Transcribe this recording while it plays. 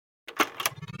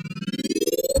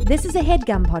This is a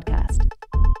HeadGum podcast.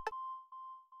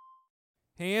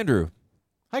 Hey, Andrew.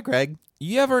 Hi, Greg.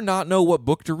 You ever not know what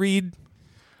book to read?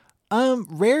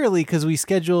 Rarely, because we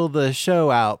schedule the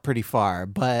show out pretty far,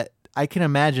 but I can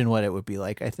imagine what it would be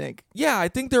like, I think. Yeah, I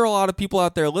think there are a lot of people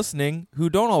out there listening who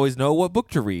don't always know what book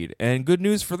to read. And good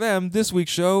news for them, this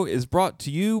week's show is brought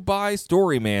to you by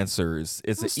Storymancers.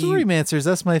 It's Storymancers,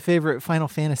 that's my favorite Final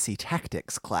Fantasy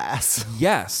Tactics class.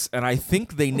 Yes, and I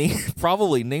think they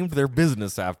probably named their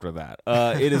business after that.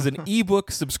 It is an ebook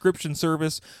subscription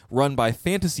service run by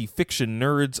fantasy fiction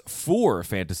nerds for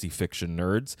fantasy fiction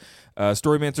nerds.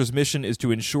 Storymancer's mission is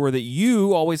to ensure that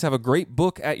you always have a great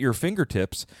book at your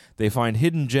fingertips. They find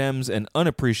hidden gems and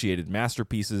unappreciated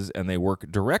masterpieces, and they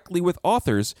work directly with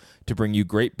authors to bring you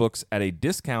great books at a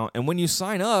discount. And when you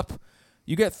sign up,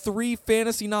 you get 3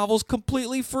 fantasy novels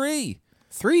completely free.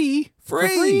 3? Free. For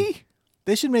free?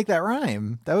 They should make that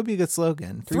rhyme. That would be a good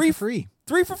slogan. 3 for free.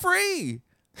 3 for free.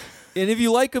 And if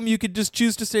you like them, you could just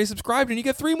choose to stay subscribed, and you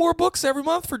get 3 more books every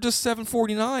month for just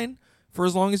 $7.49 for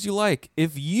as long as you like.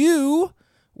 If you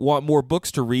want more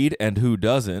books to read, and who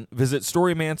doesn't, visit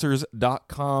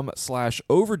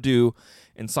storymancers.com/overdue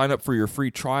and sign up for your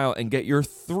free trial and get your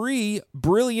 3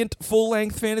 brilliant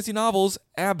full-length fantasy novels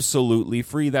absolutely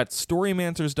free. That's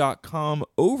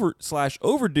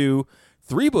storymancers.com/overdue.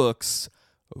 3 books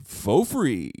for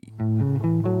free.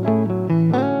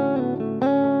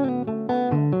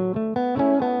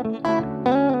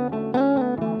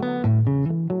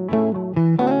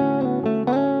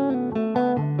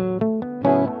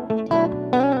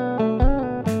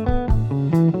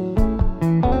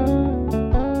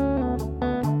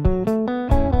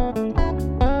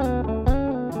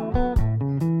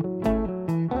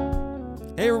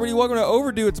 Welcome to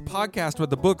Overdue. It's a podcast about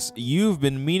the books you've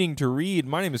been meaning to read.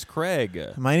 My name is Craig.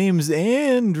 My name's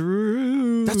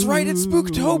Andrew. That's right, it's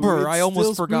Spooktober. I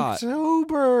almost forgot.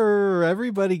 Spooktober.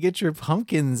 Everybody get your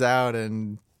pumpkins out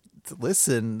and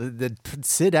listen.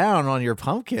 Sit down on your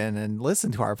pumpkin and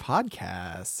listen to our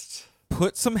podcast.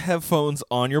 Put some headphones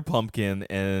on your pumpkin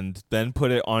and then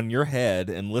put it on your head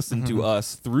and listen to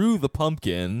us through the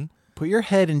pumpkin. Put your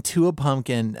head into a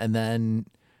pumpkin and then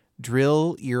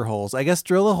drill ear holes. I guess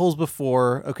drill the holes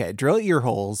before. Okay, drill ear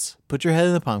holes. Put your head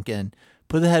in the pumpkin.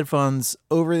 Put the headphones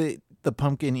over the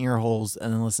pumpkin ear holes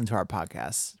and then listen to our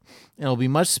podcast. It'll be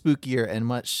much spookier and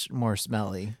much more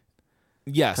smelly.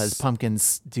 Yes. Because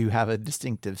pumpkins do have a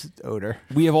distinctive odor.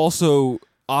 We have also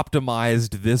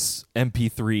optimized this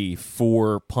MP3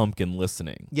 for pumpkin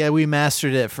listening. Yeah, we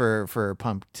mastered it for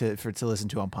to listen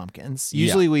to on pumpkins.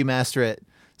 Usually we master it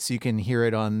so you can hear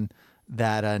it on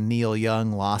that Neil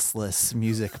Young lossless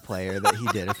music player that he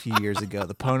did a few years ago,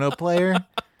 the Pono player.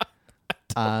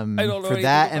 I don't know for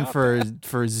that and for that.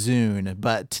 for Zune,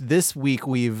 but this week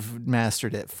we've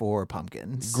mastered it for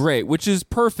pumpkins. Great, which is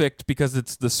perfect because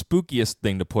it's the spookiest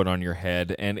thing to put on your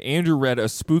head. And Andrew read a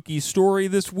spooky story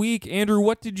this week. Andrew,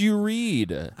 what did you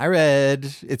read?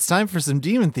 It's time for some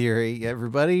Demon Theory,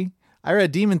 everybody. I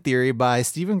read Demon Theory by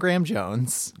Stephen Graham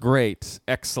Jones. Great,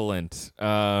 excellent.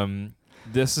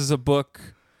 This is a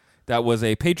book that was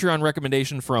a Patreon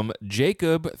recommendation from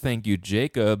Jacob. Thank you,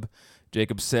 Jacob.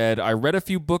 Jacob said, I read a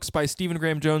few books by Stephen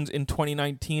Graham Jones in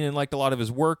 2019 and liked a lot of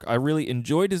his work. I really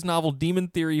enjoyed his novel Demon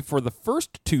Theory for the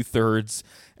first 2/3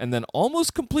 and then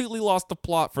almost completely lost the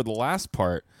plot for the last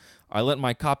part. I lent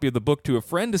my copy of the book to a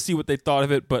friend to see what they thought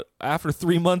of it, but after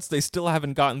 3 months, they still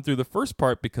haven't gotten through the first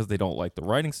part because they don't like the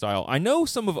writing style. I know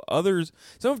some of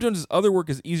Jones's other work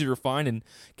is easier to find and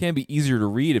can be easier to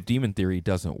read if Demon Theory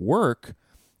doesn't work.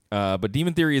 But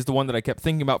Demon Theory is the one that I kept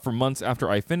thinking about for months after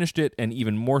I finished it, and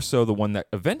even more so the one that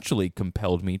eventually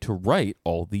compelled me to write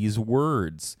all these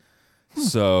words.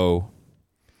 So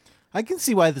I can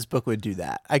see why this book would do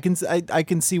that. I can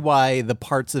see why the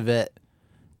parts of it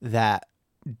that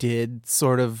did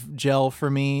sort of gel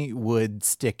for me would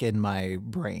stick in my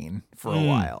brain for a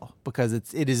while, because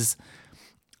it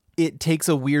takes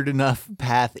a weird enough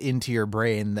path into your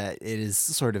brain that it is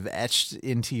sort of etched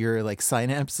into your like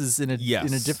synapses in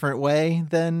a different way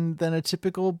than a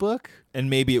typical book. And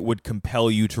maybe it would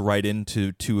compel you to write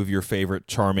into 2 of your favorite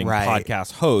charming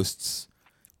podcast hosts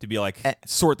to be like,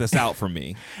 sort this out for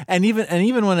me. And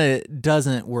even when it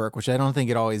doesn't work, which I don't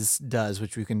think it always does,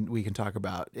 which we can talk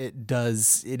about, it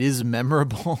is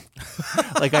memorable.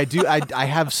 Like I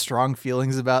have strong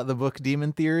feelings about the book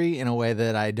Demon Theory in a way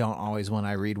that I don't always when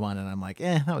I read one and I'm like,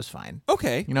 that was fine.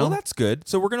 Okay, well that's good.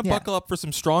 So we're gonna buckle up for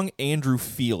some strong Andrew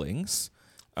feelings.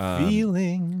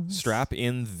 Strap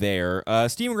in there.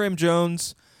 Stephen Graham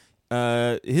Jones.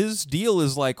 His deal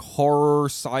is like horror,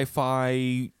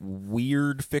 sci-fi,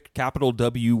 weird, capital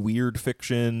W, weird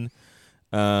fiction.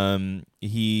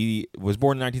 He was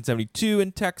born in 1972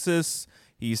 in Texas.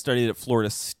 He studied at Florida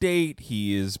State.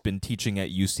 He has been teaching at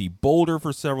UC Boulder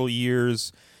for several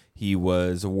years. He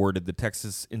was awarded the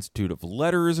Texas Institute of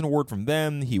Letters, an award from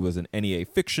them. He was an NEA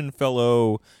Fiction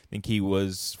Fellow. I think he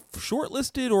was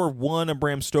shortlisted or won a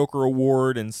Bram Stoker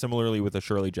Award, and similarly with a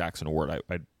Shirley Jackson Award.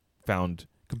 I found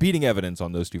competing evidence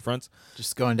on those two fronts.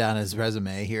 Just going down his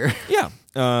resume here. Yeah.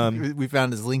 We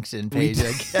found his LinkedIn page,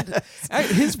 I guess.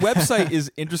 His website is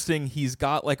interesting. He's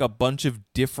got like a bunch of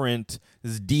different,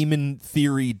 this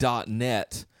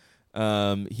demontheory.net.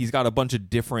 He's got a bunch of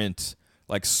different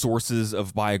like sources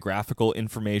of biographical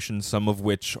information, some of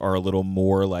which are a little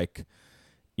more like,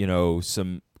 you know,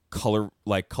 some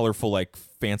colorful, like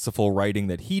fanciful writing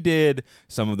that he did.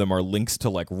 Some of them are links to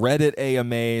like Reddit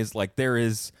AMAs. Like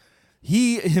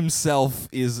he himself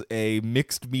is a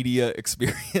mixed media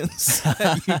experience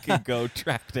that you can go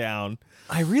track down.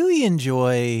 I really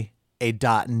enjoy a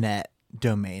 .net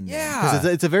domain name. Yeah. Because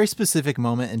it's a very specific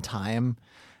moment in time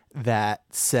that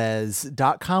says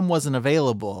 .com wasn't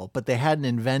available, but they hadn't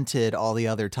invented all the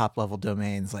other top-level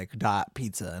domains like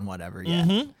 .pizza and whatever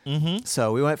yet.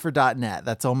 So we went for .net.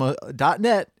 That's almost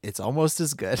 .net. It's almost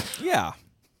as good. Yeah.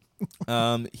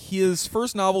 His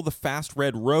first novel, The Fast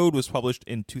Red Road, was published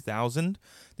in 2000,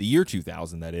 the year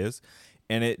 2000, that is,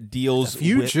 and it deals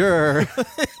Future.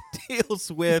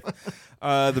 deals with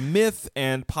the myth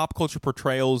and pop culture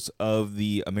portrayals of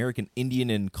the American Indian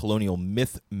and colonial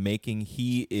myth making.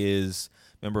 He is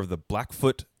a member of the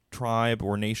Blackfoot tribe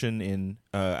or nation in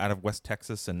out of West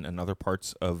Texas and other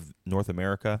parts of North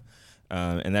America.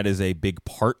 And that is a big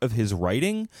part of his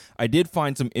writing. I did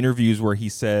find some interviews where he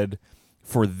said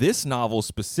for this novel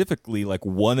specifically, like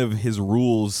one of his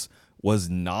rules was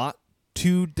not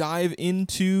to dive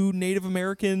into Native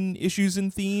American issues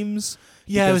and themes.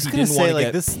 Yeah, I was going to say, like,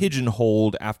 get this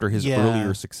pigeonholed after his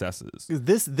earlier successes.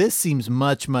 This seems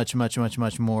much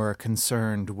more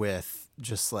concerned with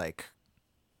just like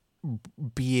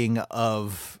being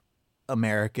of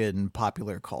American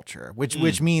popular culture,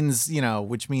 which means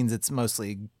it's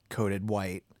mostly coded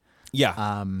white.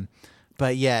 Yeah.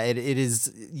 But yeah, it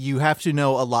is. You have to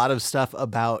know a lot of stuff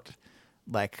about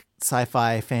like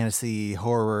sci-fi, fantasy,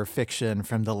 horror, fiction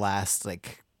from the last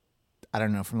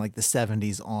from like the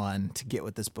 70s on to get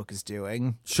what this book is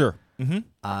doing. Sure.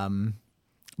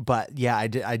 But yeah, I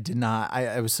did not.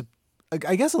 I was,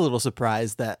 I guess, a little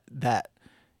surprised that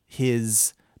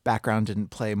his background didn't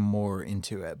play more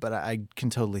into it. But I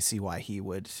can totally see why he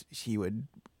would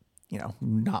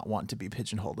not want to be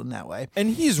pigeonholed in that way. And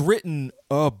he's written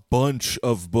a bunch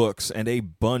of books and a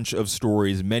bunch of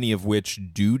stories, many of which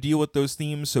do deal with those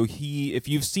themes. So if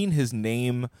you've seen his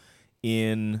name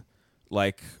in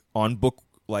on book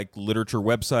literature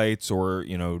websites or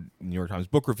New York Times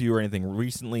Book Review or anything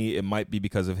recently, it might be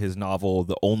because of his novel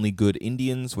The Only Good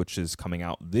Indians, which is coming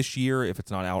out this year if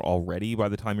it's not out already by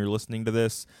the time you're listening to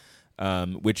this,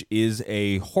 which is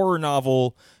a horror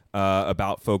novel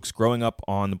about folks growing up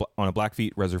on a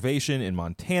Blackfeet reservation in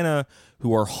Montana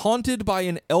who are haunted by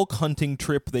an elk hunting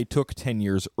trip they took 10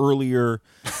 years earlier.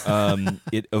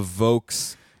 It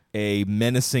evokes a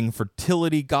menacing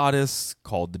fertility goddess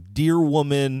called the Deer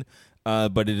Woman,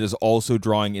 but it is also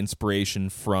drawing inspiration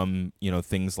from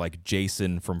things like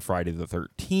Jason from Friday the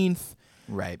 13th.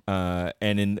 Right.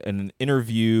 And in an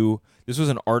interview, this was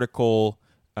an article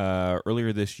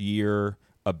earlier this year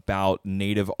about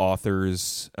Native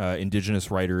authors, indigenous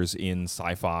writers in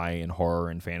sci-fi and horror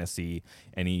and fantasy,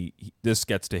 and this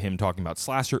gets to him talking about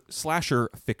slasher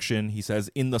fiction. He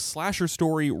says, in the slasher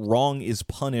story, wrong is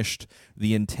punished.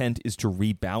 The intent is to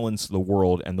rebalance the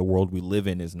world, and the world we live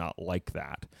in is not like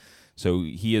that. So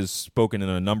he has spoken in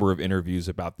a number of interviews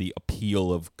about the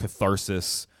appeal of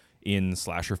catharsis in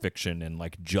slasher fiction and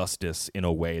like justice in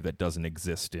a way that doesn't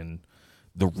exist in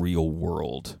the real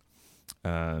world.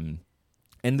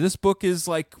 And this book is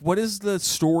like, what is the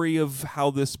story of how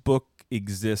this book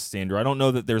exists, Andrew? I don't know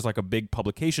that there's like a big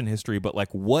publication history, but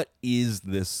like, what is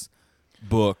this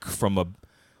book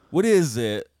what is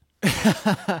it?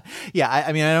 Yeah,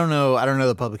 I mean, I don't know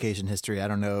the publication history. I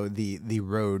don't know the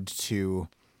road to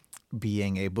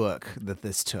being a book that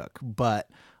this took, but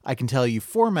I can tell you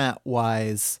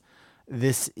format-wise,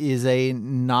 this is a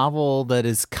novel that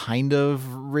is kind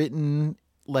of written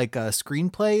like a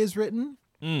screenplay is written.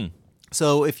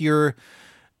 So if you're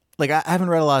like, I haven't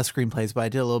read a lot of screenplays, but I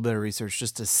did a little bit of research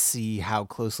just to see how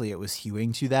closely it was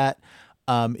hewing to that.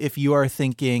 If you are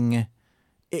thinking,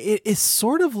 it is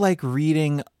sort of like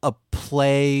reading a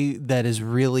play that is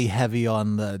really heavy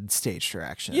on the stage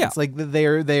direction. Yeah. It's like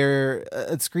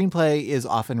a screenplay is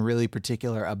often really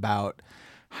particular about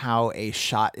how a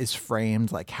shot is framed,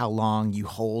 like how long you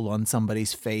hold on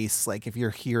somebody's face, like if you're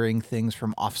hearing things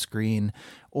from off screen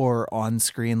or on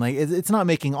screen. Like it's not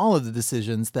making all of the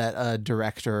decisions that a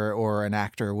director or an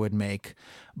actor would make,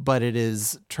 but it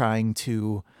is trying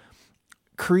to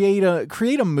create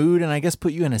a mood and I guess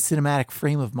put you in a cinematic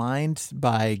frame of mind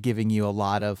by giving you a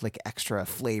lot of like extra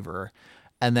flavor.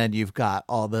 And then you've got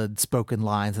all the spoken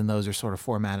lines, and those are sort of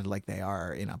formatted like they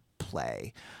are in a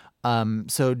play.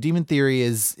 So Demon Theory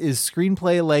is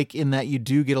screenplay like in that you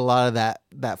do get a lot of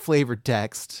that flavored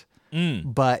text,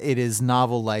 but it is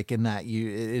novel like in that it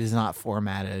is not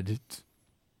formatted.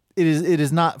 It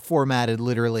is not formatted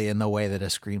literally in the way that a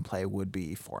screenplay would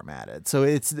be formatted. So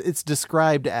it's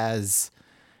described as,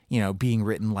 being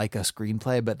written like a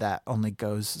screenplay, but that only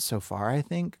goes so far, I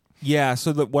think. Yeah,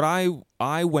 so what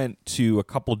I went to a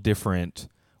couple different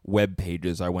web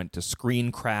pages. I went to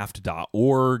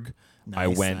screencraft.org. I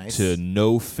went to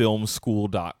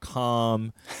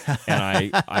nofilmschool.com,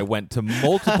 and I went to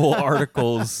multiple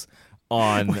articles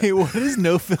on... Wait, what is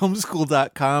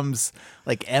nofilmschool.com's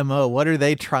like MO? What are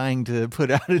they trying to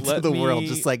put out into the world?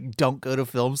 Just like, don't go to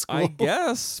film school? I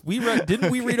guess.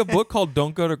 Didn't we read a book called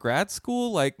Don't Go to Grad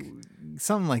School? Like...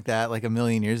 Something like that, like a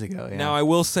million years ago. Yeah. Now, I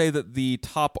will say that the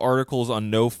top articles on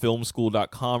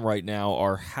nofilmschool.com right now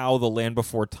are how The Land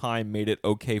Before Time made it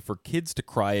okay for kids to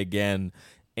cry again,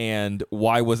 and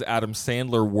why was Adam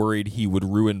Sandler worried he would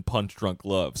ruin Punch Drunk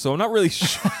Love. So I'm not really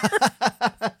sure.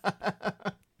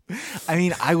 I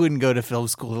mean, I wouldn't go to film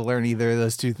school to learn either of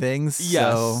those two things.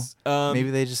 Yes. So maybe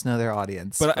they just know their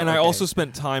audience. But I also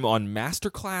spent time on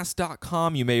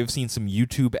masterclass.com. You may have seen some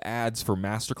YouTube ads for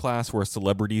Masterclass where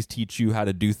celebrities teach you how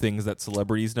to do things that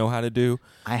celebrities know how to do.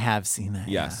 I have seen that.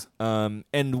 Yes. Yeah.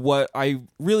 And what I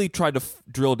really tried to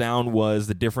drill down was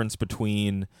the difference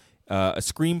between a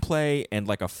screenplay and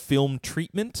like a film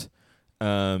treatment.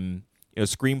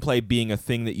 Screenplay being a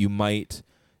thing that you might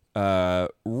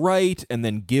write and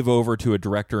then give over to a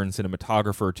director and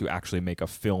cinematographer to actually make a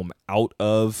film out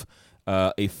of.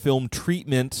 A film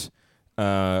treatment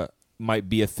might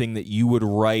be a thing that you would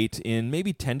write in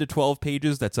maybe 10 to 12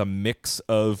 pages. That's a mix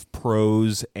of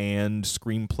prose and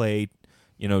screenplay,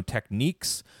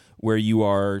 techniques, where you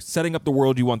are setting up the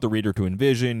world you want the reader to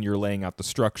envision. You're laying out the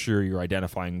structure. You're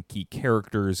identifying key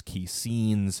characters, key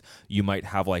scenes. You might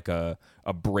have like a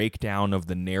breakdown of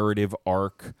the narrative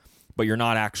arc, but you're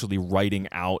not actually writing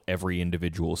out every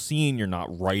individual scene. You're not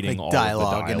writing like all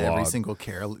dialogue of the dialogue and every single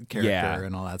character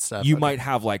and all that stuff. You might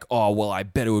have like, oh, well, I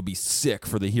bet it would be sick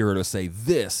for the hero to say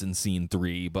this in scene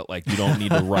 3, but like you don't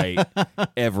need to write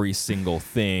every single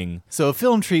thing. So a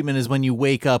film treatment is when you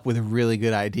wake up with a really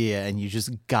good idea and you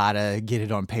just gotta get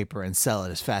it on paper and sell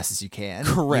it as fast as you can.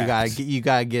 Correct. You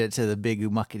gotta get it to the big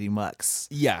muckety mucks.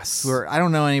 Yes. I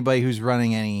don't know anybody who's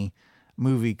running any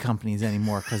movie companies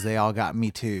anymore because they all got Me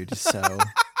Too'd. So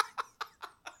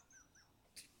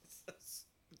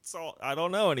I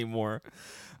don't know anymore.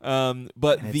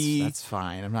 But that's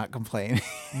fine. I'm not complaining.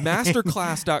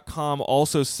 Masterclass.com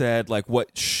also said like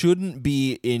what shouldn't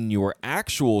be in your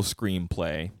actual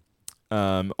screenplay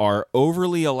are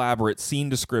overly elaborate scene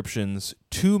descriptions,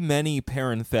 too many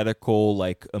parenthetical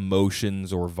like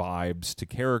emotions or vibes to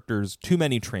characters, too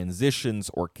many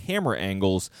transitions or camera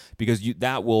angles, because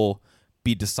that will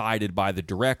be decided by the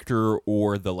director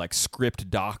or the like script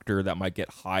doctor that might get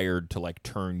hired to like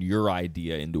turn your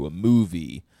idea into a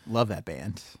movie. Love that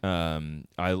band. A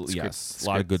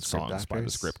lot of good songs by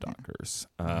the script doctors.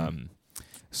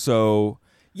 So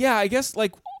yeah, I guess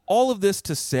like all of this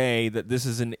to say that this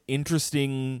is an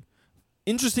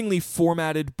interestingly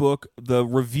formatted book. The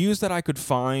reviews that I could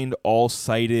find all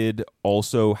cited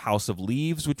also House of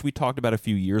Leaves, which we talked about a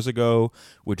few years ago,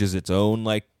 which is its own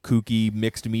like kooky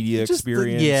mixed media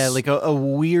experience. Like a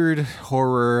weird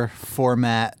horror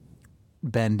format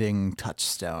bending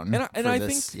touchstone. And I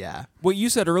think what you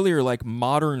said earlier, like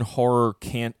modern horror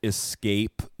can't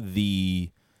escape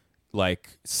the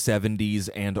like 70s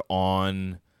and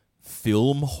on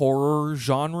film horror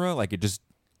genre. Like it's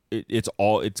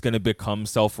going to become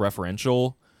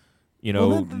self-referential,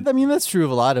 Well, I mean, that's true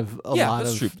of a lot of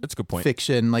true. That's a good point.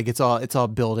 Fiction. Like it's all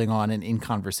building on and in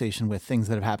conversation with things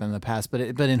that have happened in the past. But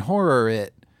in horror,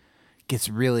 it gets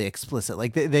really explicit.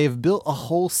 Like they've built a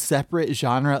whole separate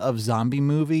genre of zombie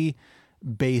movie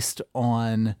based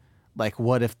on like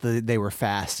what if they were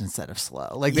fast instead of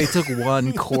slow. Like they took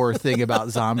one core thing about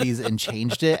zombies and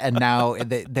changed it, and now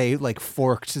they like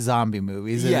forked zombie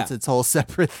movies, and it's its whole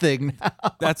separate thing now.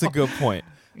 That's a good point.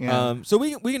 Yeah. So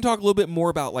we can talk a little bit more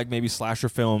about like maybe slasher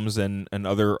films and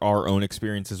our own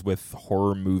experiences with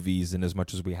horror movies, and as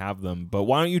much as we have them. But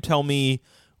why don't you tell me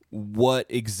what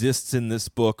exists in this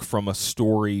book from a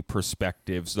story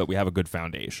perspective so that we have a good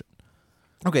foundation.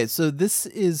 Okay, so this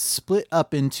is split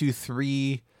up into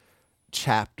 3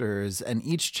 chapters, and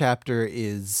each chapter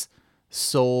is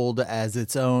sold as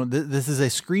its own. This is a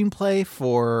screenplay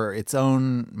for its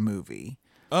own movie.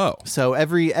 Oh. So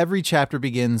every chapter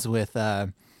begins with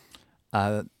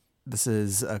this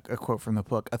is a quote from the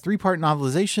book: a 3-part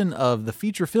novelization of the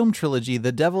feature film trilogy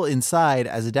The Devil Inside,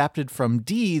 as adapted from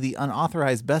D, the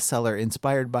unauthorized bestseller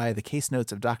inspired by the case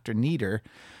notes of Dr. Nieder,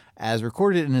 as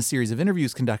recorded in a series of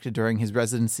interviews conducted during his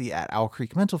residency at Owl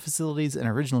Creek Mental Facilities and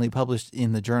originally published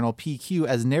in the journal PQ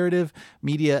as narrative,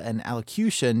 media, and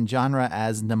allocution, genre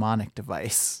as mnemonic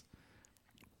device.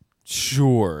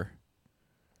 Sure.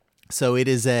 So it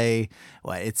is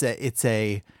it's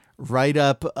a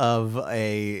write-up of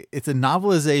it's a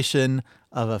novelization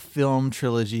of a film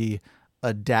trilogy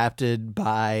adapted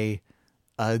by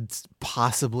a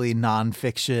possibly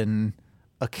nonfiction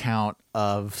account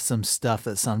of some stuff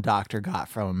that some doctor got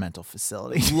from a mental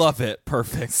facility. Love it.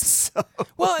 Perfect.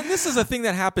 Well, and this is a thing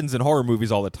that happens in horror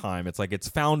movies all the time. It's like it's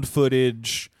found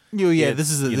footage.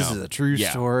 This is a true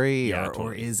story, Yeah, or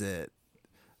totally. is it?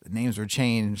 The names were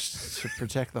changed to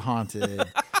protect the haunted.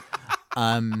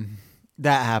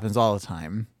 That happens all the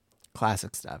time.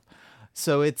 Classic stuff.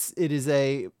 So it is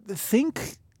a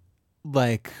think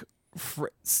like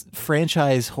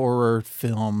franchise horror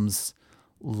films,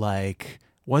 like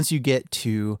once you get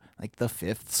to like the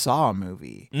 5th Saw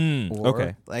movie, or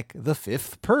okay. like the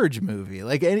 5th Purge movie,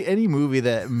 like any movie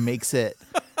that makes it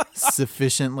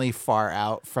sufficiently far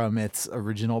out from its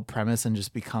original premise and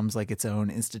just becomes like its own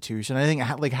institution. I think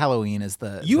like Halloween is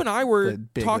You and I were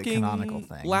big, talking canonical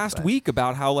thing, last but- week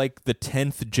about how like the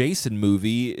 10th Jason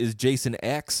movie is Jason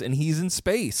X and he's in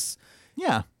space.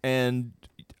 Yeah. And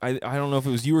I don't know if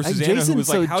it was you or Like Susanna Jason- who was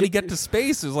like, so how'd he get to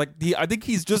space? It was like, I think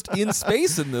he's just in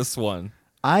space in this one.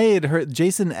 I had heard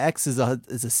Jason X is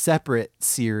a separate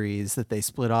series that they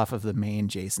split off of the main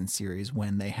Jason series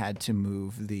when they had to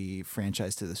move the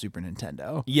franchise to the Super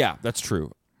Nintendo. Yeah, that's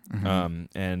true.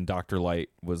 And Dr. Light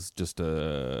was just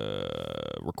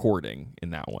a recording in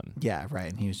that one. Yeah,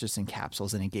 right. And he was just in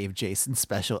capsules, and he gave Jason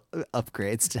special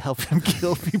upgrades to help him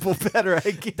kill people better. I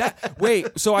guess.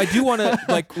 Wait, so I do want to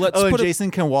like let's and put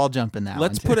Jason can wall jump in that.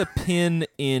 let's one put a pin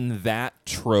in that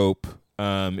trope.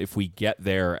 If we get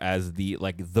there as the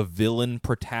villain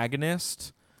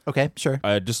protagonist. Okay, sure.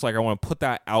 Just like I want to put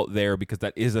that out there because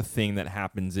that is a thing that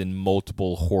happens in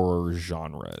multiple horror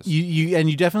genres.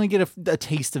 You definitely get a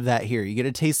taste of that here. You get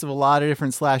a taste of a lot of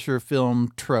different slasher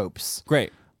film tropes.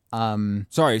 Great.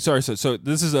 Sorry. So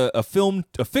this is a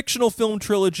fictional film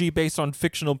trilogy based on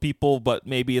fictional people, but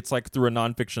maybe it's like through a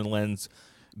nonfiction lens.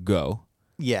 Go.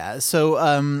 Yeah.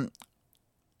 So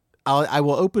I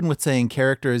will open with saying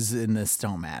characters in this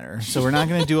don't matter. So we're not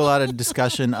going to do a lot of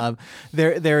discussion of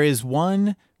there is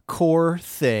one core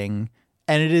thing,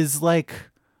 and it is like,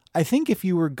 I think if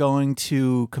you were going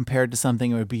to compare it to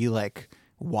something, it would be like,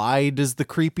 why does the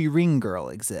creepy ring girl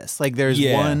exist? Like there's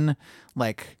one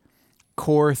like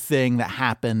core thing that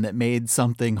happened that made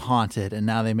something haunted, and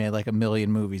now they made like a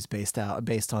million movies based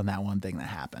on that one thing that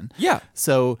happened. Yeah.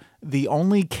 So the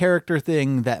only character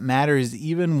thing that matters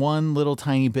even one little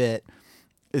tiny bit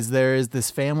is there is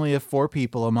this family of 4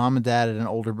 people, a mom and dad and an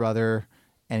older brother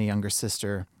and a younger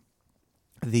sister.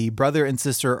 The brother and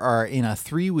sister are in a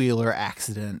 3-wheeler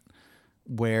accident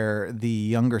where the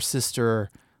younger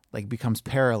sister like becomes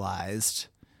paralyzed,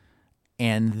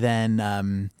 and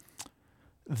then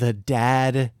the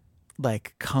dad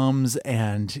like comes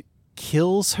and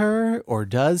kills her, or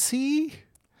does he?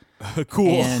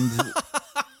 Cool. And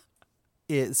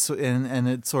so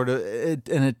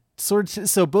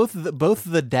both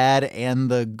the dad and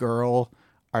the girl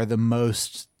are the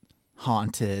most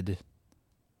haunted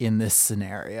in this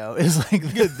scenario. Is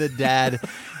like the dad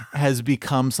has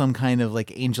become some kind of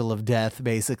like angel of death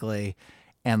basically,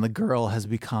 and the girl has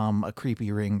become a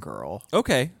creepy ring girl.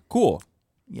 Okay, cool.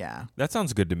 Yeah. That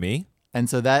sounds good to me. And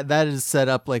so that is set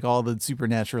up like all the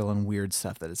supernatural and weird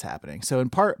stuff that is happening. So in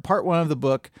part 1 of the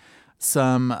book,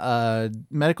 some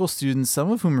medical students,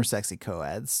 some of whom are sexy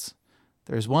co-eds.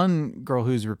 There's one girl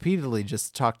who's repeatedly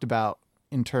just talked about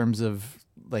in terms of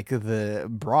like the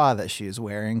bra that she is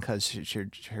wearing because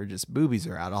her just boobies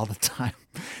are out all the time.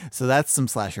 So that's some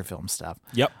slasher film stuff.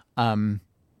 Yep. And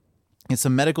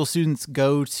some medical students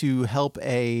go to help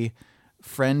a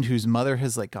friend whose mother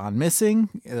has like gone missing.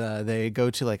 They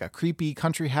go to like a creepy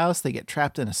country house. They get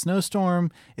trapped in a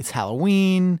snowstorm. It's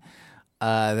Halloween.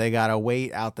 They gotta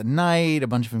wait out the night. A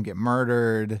bunch of them get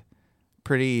murdered.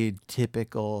 Pretty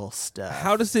typical stuff.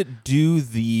 How does it do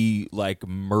the like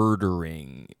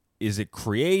murdering? Is it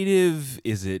creative?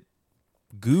 Is it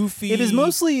goofy. It is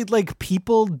mostly like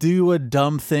people do a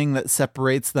dumb thing that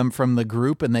separates them from the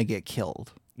group and they get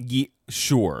killed.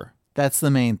 Sure. That's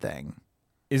the main thing.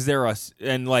 Is there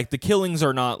and like the killings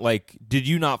are not like, did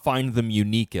you not find them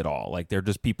unique at all? Like they're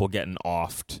just people getting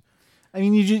offed. I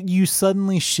mean, you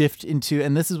suddenly shift into,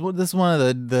 and this is one of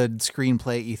the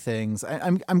screenplay-y things.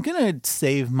 I'm gonna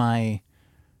save my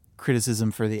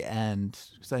criticism for the end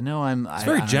because I know It's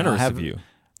very generous of you.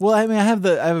 Well, I mean, I have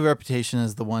a reputation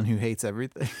as the one who hates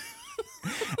everything,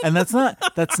 and that's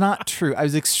not true. I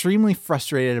was extremely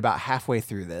frustrated about halfway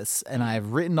through this, and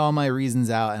I've written all my reasons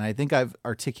out, and I think I've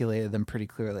articulated them pretty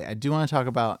clearly. I do want to talk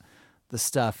about the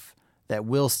stuff that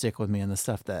will stick with me and the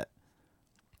stuff that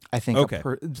I think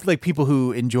like people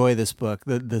who enjoy this book,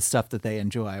 the stuff that they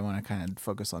enjoy, I want to kind of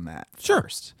focus on that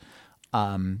first.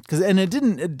 Because it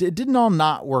didn't all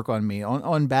not work on me.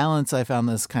 On balance, I found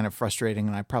this kind of frustrating,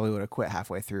 and I probably would have quit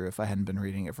halfway through if I hadn't been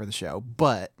reading it for the show.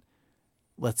 But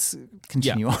let's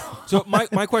continue on. So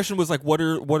my question was like, what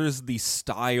is the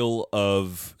style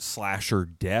of slasher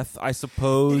death? I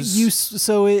suppose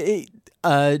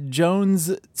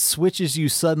Jones switches you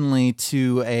suddenly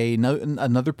to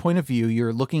another point of view.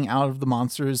 You're looking out of the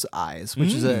monster's eyes,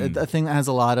 which is a thing that has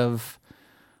a lot of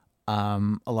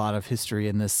history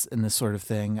in this sort of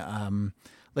thing.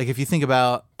 Like if you think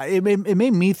about it,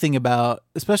 made me think about,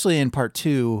 especially in part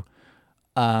 2,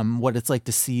 what it's like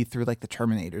to see through like the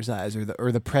Terminator's eyes or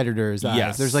the Predator's eyes.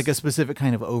 Yes. There's like a specific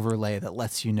kind of overlay that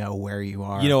lets you know where you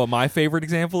are. You know what my favorite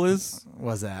example is?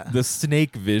 What's that? The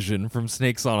snake vision from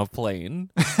Snakes on a Plane.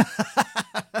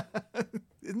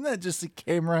 Isn't that just a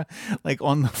camera like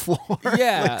on the floor?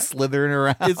 Yeah. Like slithering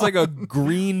around. It's like a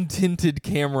green tinted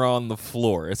camera on the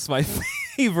floor. It's my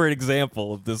favorite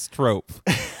example of this trope.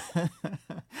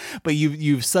 But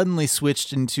you've suddenly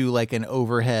switched into like an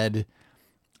overhead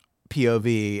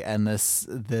POV, and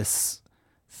this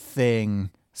thing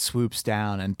swoops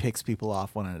down and picks people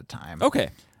off one at a time. Okay.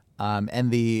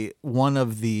 And one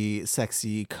of the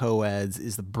sexy co-eds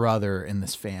is the brother in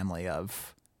this family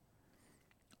of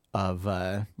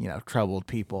troubled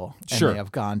people. And Sure. they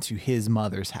have gone to his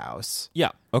mother's house. Yeah.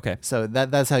 Okay. So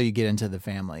that's how you get into the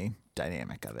family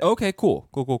dynamic of it. Okay. Cool.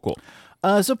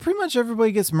 So pretty much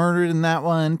everybody gets murdered in that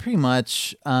one, pretty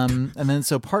much. And then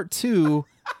so part 2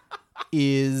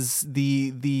 is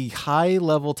the high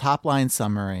level top line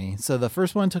summary. So the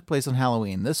first one took place on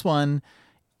Halloween. This one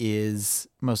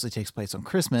mostly takes place on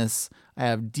Christmas. I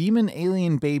have demon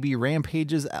alien baby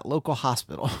rampages at local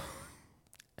hospital.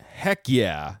 Heck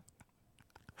yeah.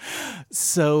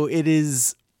 So it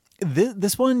is.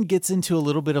 This one gets into a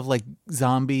little bit of like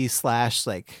zombie /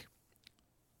 like.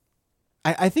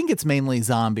 I think it's mainly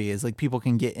zombie. Is like people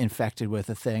can get infected with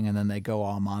a thing and then they go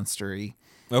all monstery.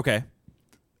 Okay.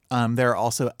 There are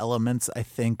also elements, I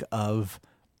think, of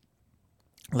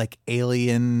like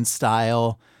alien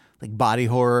style, like body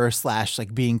horror /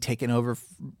 like being taken over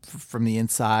from the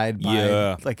inside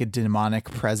by like a demonic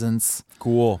presence.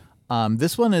 Cool.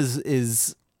 This one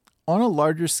is on a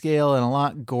larger scale and a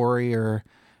lot gorier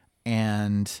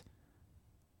and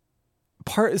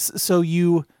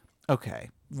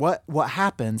what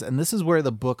happens, and this is where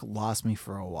the book lost me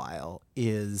for a while,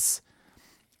 is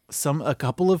a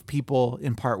couple of people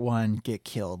in part 1 get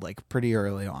killed like pretty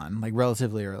early on, like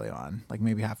relatively early on, like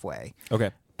maybe halfway.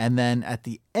 Okay. And then at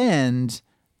the end,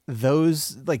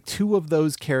 those like 2 of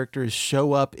those characters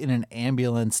show up in an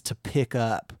ambulance to pick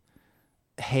up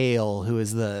Hale, who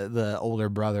is the older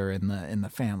brother in the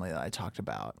family that I talked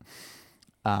about.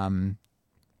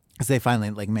 Because they finally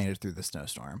like made it through the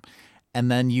snowstorm. And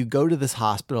then you go to this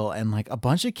hospital and like a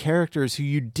bunch of characters who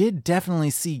you did definitely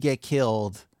see get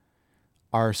killed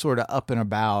are sort of up and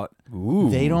about. Ooh.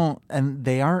 They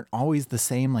aren't always the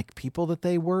same like people that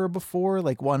they were before.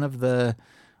 Like one of the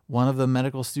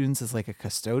medical students is like a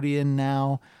custodian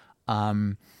now.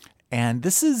 And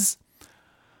this is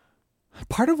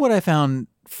part of what I found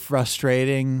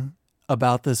frustrating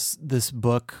about this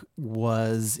book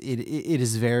was it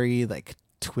is very like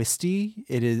twisty.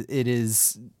 It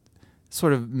is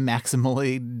sort of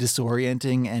maximally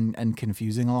disorienting and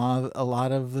confusing a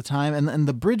lot of the time. And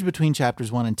the bridge between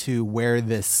chapters 1 and 2 where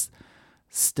this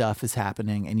stuff is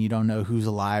happening and you don't know who's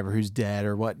alive or who's dead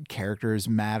or what characters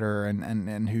matter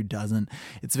and who doesn't.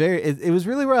 It was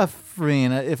really rough for me.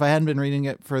 And if I hadn't been reading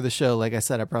it for the show, like I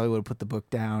said, I probably would have put the book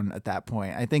down at that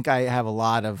point. I think I have a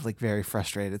lot of like very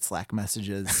frustrated Slack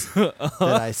messages that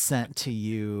I sent to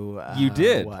you. You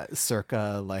did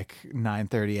circa like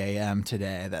 9:30 a.m.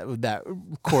 today. That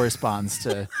corresponds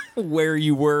to where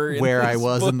you were, where I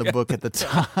was in the book at the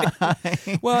time.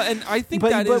 Well, and I think but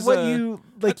that but is what you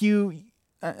like you.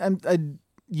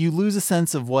 you lose a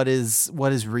sense of what is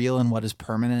real and what is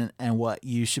permanent and what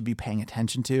you should be paying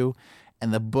attention to.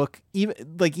 And the book,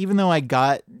 even though I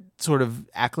got sort of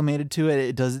acclimated to it,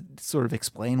 it does sort of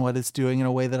explain what it's doing in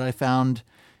a way that I found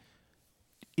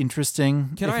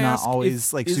interesting, Can if I not ask,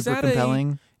 always like super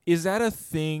compelling. Is that a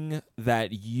thing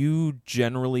that you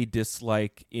generally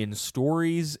dislike in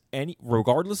stories,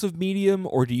 regardless of medium,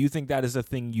 or do you think that is a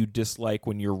thing you dislike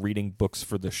when you're reading books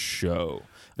for the show?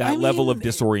 That level of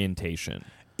disorientation.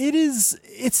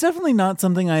 It's definitely not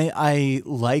something I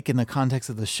like in the context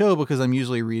of the show, because I'm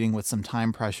usually reading with some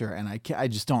time pressure, and I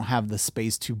just don't have the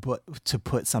space to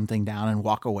put something down and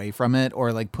walk away from it,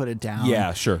 or like put it down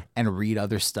Yeah, sure. and read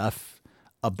other stuff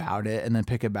about it and then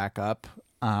pick it back up.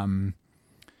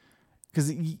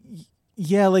 Because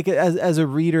yeah, like as a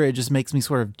reader, it just makes me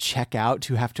sort of check out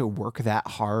to have to work that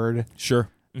hard Sure.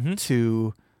 Mm-hmm.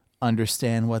 to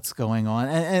understand what's going on.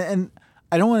 And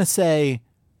I don't want to say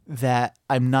that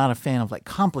I'm not a fan of like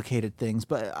complicated things,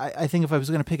 but I think if I was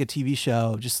going to pick a TV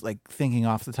show, just like thinking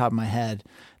off the top of my head,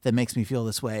 that makes me feel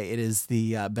this way, it is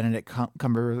the Benedict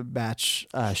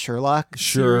Cumberbatch Sherlock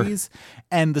series.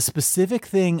 And the specific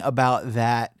thing about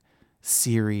that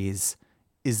series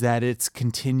is that it's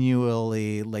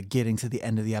continually like getting to the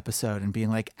end of the episode and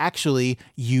being like, actually,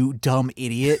 you dumb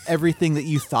idiot, everything that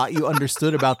you thought you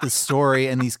understood about this story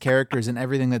and these characters and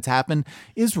everything that's happened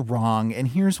is wrong. And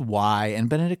here's why. And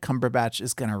Benedict Cumberbatch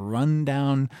is going to run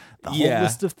down the whole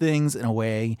list of things in a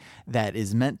way that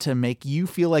is meant to make you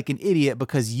feel like an idiot,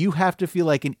 because you have to feel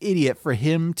like an idiot for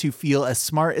him to feel as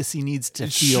smart as he needs to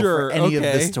feel for any of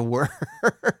this to work.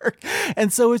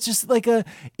 And so it's just like it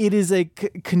is a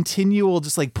continual,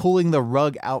 just like pulling the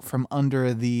rug out from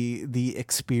under the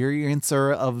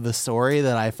experiencer of the story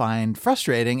that I find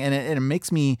frustrating. And it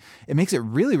makes it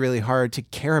really, really hard to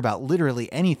care about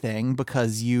literally anything,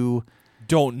 because you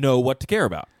don't know what to care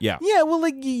about. Yeah. Yeah, well,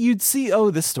 like you'd see,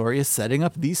 oh, this story is setting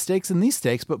up these stakes and these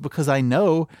stakes, but because I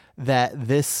know that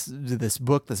this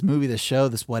book, this movie, this show,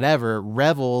 this whatever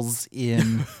revels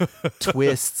in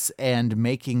twists and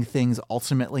making things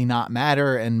ultimately not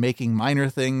matter and making minor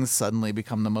things suddenly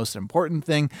become the most important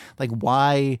thing. Like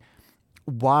why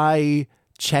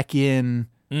check in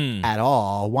at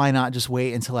all? Why not just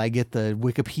wait until I get the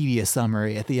Wikipedia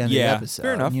summary at the end of the episode?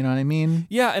 Fair enough. You know what I mean?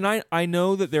 Yeah, and I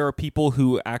know that there are people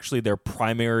who actually their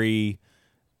primary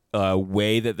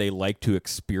way that they like to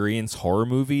experience horror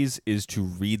movies is to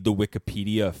read the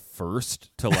Wikipedia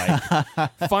first, to like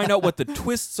find out what the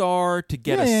twists are, to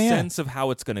get a sense of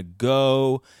how it's going to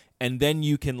go, and then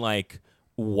you can like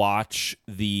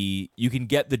you can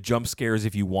get the jump scares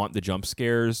if you want the jump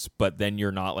scares, but then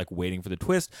you're not like waiting for the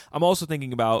twist. I'm also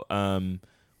thinking about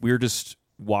we were just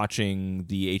watching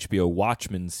the HBO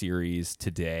Watchmen series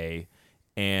today,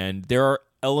 and there are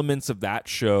elements of that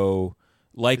show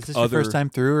like Is this your first time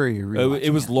through, or are you rewatching it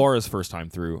was Laura's first time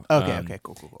through. Okay,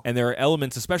 cool. And there are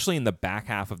elements, especially in the back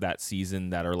half of that season,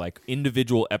 that are like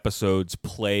individual episodes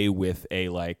play with a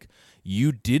like,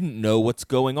 you didn't know what's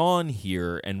going on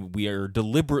here, and we are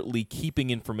deliberately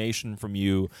keeping information from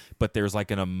you, but there's like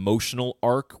an emotional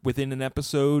arc within an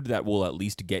episode that will at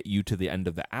least get you to the end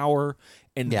of the hour.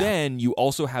 And then you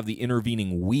also have the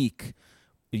intervening week,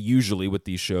 usually with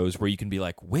these shows, where you can be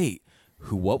like, wait,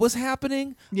 what was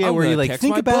happening? Yeah, where you like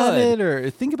think about it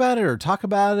or talk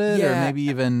about it, or maybe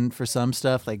even for some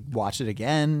stuff like watch it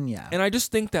again. Yeah. And I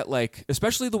just think that like,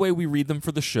 especially the way we read them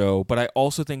for the show, but I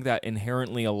also think that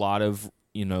inherently a lot of,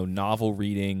 novel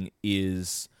reading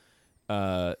is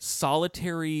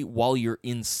solitary while you're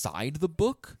inside the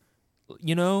book.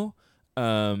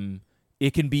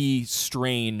 It can be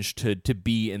strange to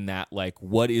be in that, like,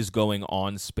 what is going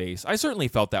on space. I certainly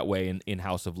felt that way in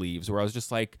House of Leaves, where I was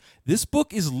just like, this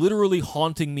book is literally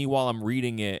haunting me while I'm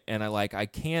reading it, and I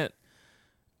can't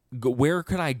go, where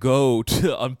can I go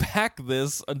to unpack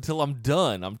this until I'm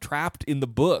done? I'm trapped in the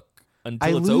book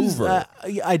until it's over.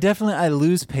 I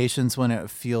lose patience when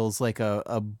it feels like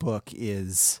a book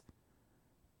is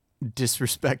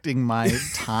disrespecting my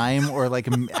time or like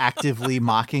actively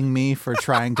mocking me for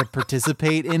trying to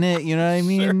participate in it, you know what I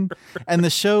mean? Sure. And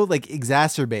the show like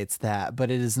exacerbates that,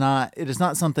 but it is not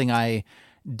something I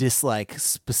dislike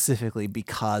specifically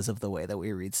because of the way that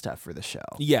we read stuff for the show.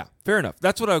 Yeah, fair enough.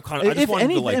 That's what I just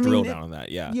wanted to drill down on that.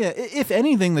 Yeah. Yeah, if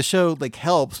anything, the show like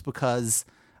helps, because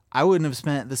I wouldn't have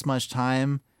spent this much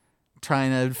time trying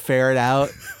to ferret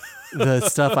out the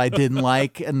stuff I didn't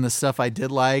like and the stuff I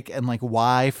did like, and like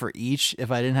why for each,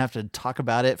 if I didn't have to talk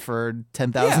about it for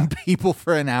 10,000 people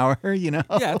for an hour, Yeah,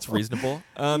 it's reasonable.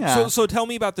 So tell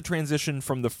me about the transition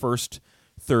from the first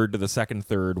third to the second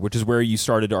third, which is where you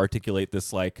started to articulate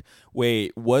this, like,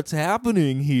 wait, what's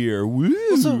happening here?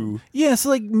 Woo! So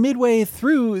like midway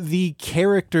through, the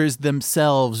characters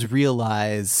themselves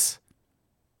realize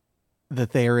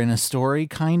that they are in a story,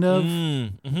 kind of.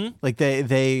 Like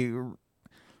they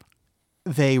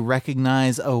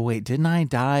recognize, oh wait, didn't I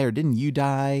die or didn't you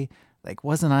die? Like,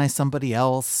 wasn't I somebody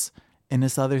else in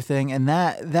this other thing? And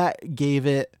that gave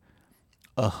it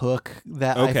a hook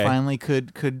that I finally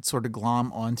could sort of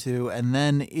glom onto. And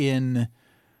then in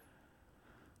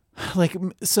like,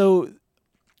 so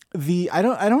I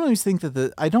don't always think that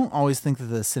the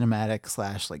cinematic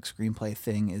 / like screenplay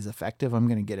thing is effective. I'm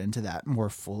going to get into that more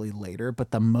fully later,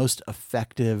 but the most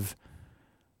effective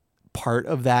part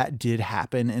of that did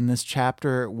happen in this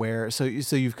chapter, where so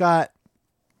you've got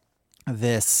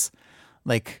this,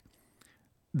 like,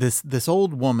 this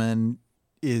old woman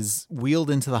is wheeled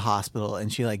into the hospital,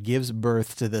 and she like gives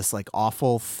birth to this like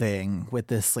awful thing with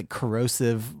this like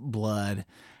corrosive blood,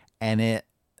 and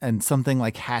something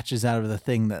like hatches out of the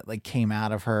thing that like came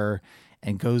out of her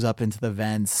and goes up into the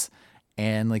vents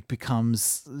and like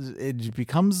becomes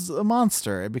a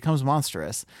monster. It becomes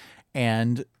monstrous,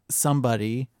 and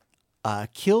somebody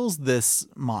kills this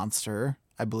monster,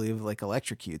 I believe, like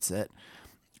electrocutes it.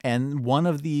 And one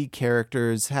of the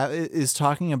characters is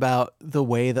talking about the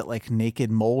way that like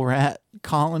naked mole rat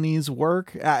colonies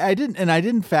work. I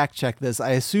didn't fact check this.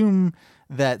 I assume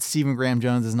that Stephen Graham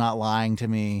Jones is not lying to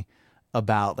me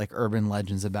about like urban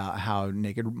legends about how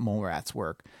naked mole rats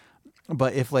work.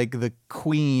 But if like the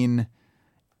queen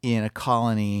in a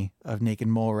colony of naked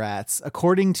mole rats,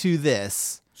 according to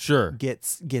this,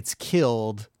 gets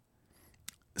killed,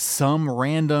 some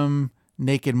random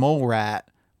naked mole rat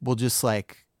will just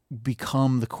like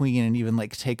become the queen and even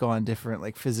like take on different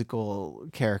like physical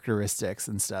characteristics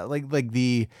and stuff. Like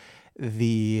the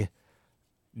nature,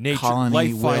 colony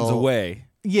life finds a way.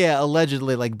 Yeah,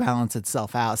 allegedly like balance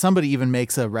itself out. Somebody even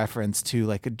makes a reference to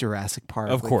like a Jurassic Park,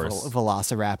 of course,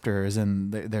 velociraptors,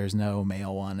 and there's no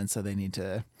male one, and so they need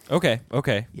to. Okay.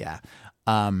 Yeah.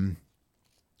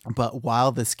 But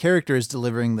while this character is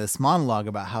delivering this monologue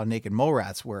about how naked mole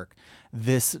rats work,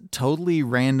 this totally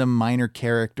random minor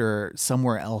character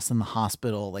somewhere else in the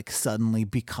hospital like suddenly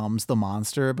becomes the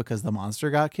monster because the monster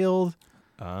got killed.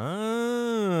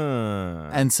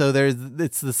 And so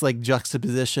it's this like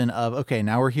juxtaposition of, okay,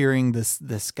 now we're hearing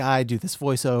this guy do this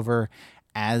voiceover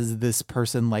as this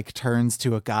person like turns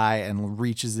to a guy and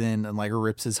reaches in and like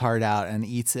rips his heart out and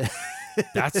eats it.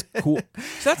 That's cool.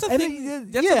 So that's a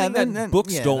thing. That's something that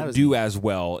books don't do as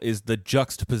well, is the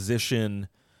juxtaposition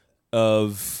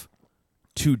of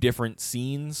two different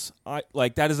scenes.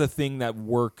 Like that is a thing that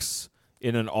works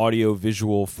in an audio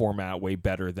visual format way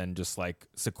better than just like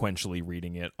sequentially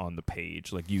reading it on the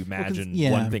page. Like you imagine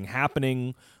one thing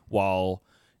happening while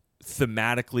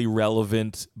thematically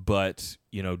relevant, but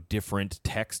you know, different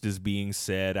text is being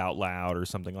said out loud or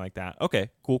something like that. Okay,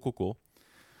 cool.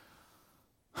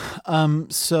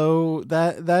 So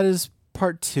that is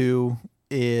part 2,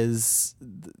 is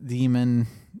demon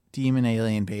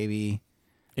alien baby.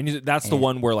 And that's the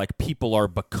one where like people are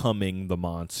becoming the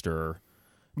monster.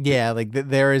 Yeah, like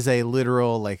there is a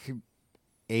literal like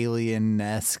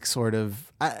alien-esque sort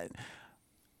of.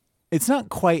 It's not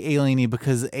quite alien-y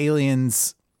because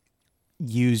aliens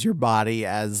use your body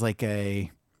as like a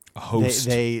host.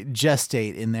 They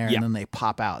gestate in there and then they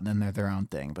pop out and then they're their own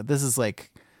thing. But this is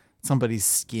like somebody's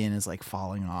skin is like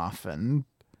falling off and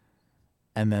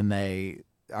then they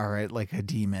are like a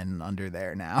demon under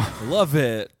there now. Love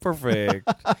it. Perfect.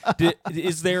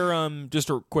 Is there just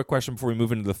a quick question before we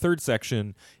move into the third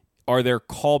section? Are there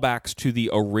callbacks to the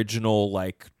original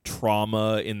like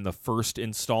trauma in the first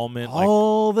installment?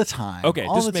 All the time. Okay,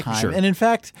 all just the making time. sure. And in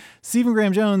fact, Stephen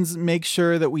Graham Jones makes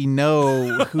sure that we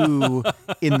know who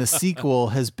in the sequel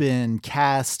has been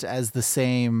cast as the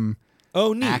same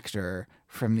actor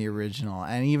from the original.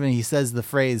 And even he says the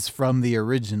phrase "from the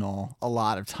original" a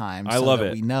lot of times. I love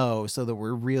it. We know, so that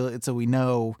we're real. So we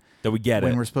know that we get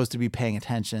when it. We're supposed to be paying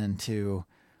attention to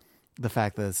the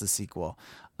fact that it's a sequel.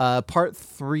 Part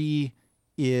 3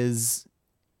 is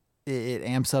it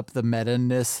amps up the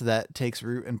meta-ness that takes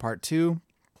root in part 2.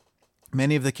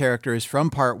 Many of the characters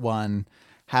from part 1,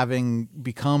 having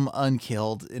become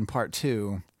unkilled in part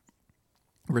 2,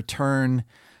 return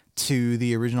to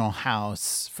the original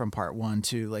house from part 1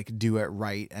 to like do it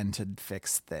right and to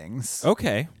fix things.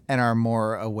 Okay. And are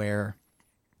more aware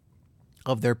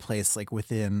of their place like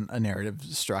within a narrative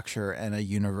structure and a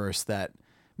universe that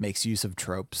makes use of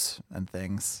tropes and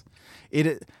things.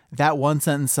 That one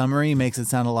sentence summary makes it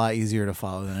sound a lot easier to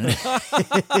follow than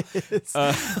it is.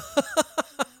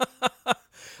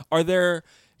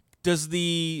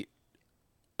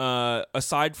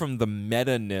 aside from the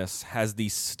meta-ness, has the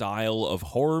style of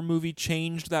horror movie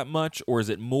changed that much, or is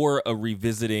it more a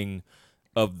revisiting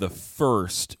of the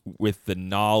first with the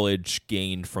knowledge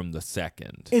gained from the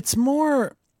second? It's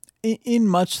more in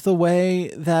much the way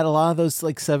that a lot of those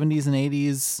like 70s and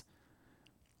 80s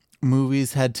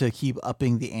movies had to keep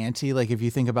upping the ante. Like if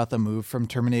you think about the move from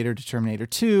Terminator to Terminator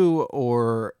 2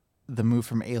 or the move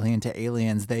from Alien to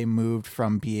Aliens, they moved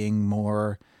from being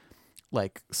more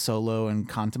like solo and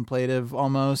contemplative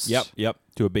almost. Yep.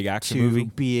 To a big action to movie.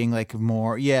 being like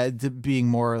more, to being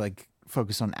more like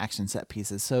focused on action set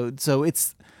pieces. So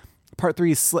it's part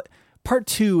 3 is part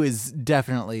 2 is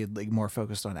definitely like more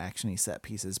focused on actiony set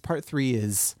pieces. Part 3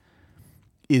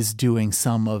 is doing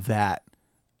some of that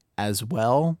as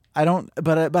well. I don't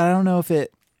know if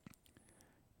it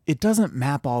doesn't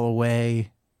map all the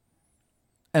way.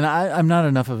 And I'm not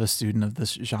enough of a student of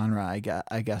this genre,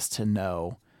 I guess, to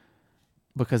know,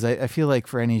 because I feel like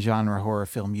for any genre horror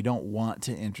film, you don't want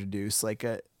to introduce like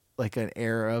an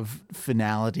air of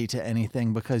finality to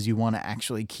anything, because you want to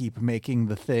actually keep making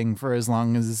the thing for as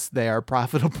long as they are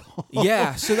profitable.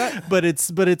 Yeah, so that but it's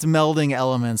melding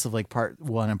elements of like part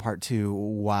 1 and part 2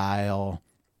 while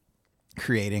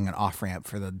creating an off-ramp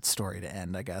for the story to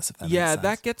end, I guess, if that makes sense.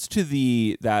 that gets to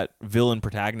that villain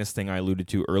protagonist thing I alluded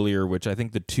to earlier, which I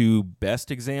think the two best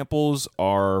examples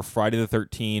are Friday the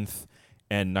 13th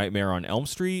and Nightmare on Elm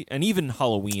Street, and even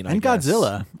Halloween, I and guess.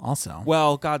 Godzilla also.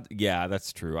 Well,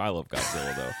 that's true. I love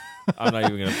Godzilla, though. I'm not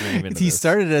even going to bring him into He this.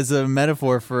 started as a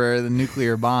metaphor for the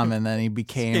nuclear bomb, and then he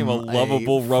became a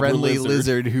lovable rubber friendly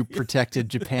lizard who protected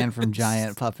Japan from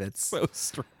giant puppets. So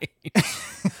strange.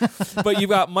 But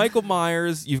you've got Michael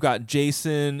Myers, you've got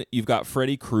Jason, you've got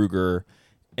Freddy Krueger,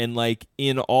 and like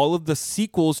in all of the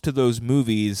sequels to those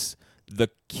movies, the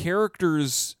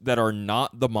characters that are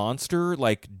not the monster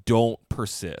like don't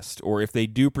persist, or if they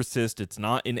do persist, it's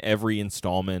not in every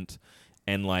installment.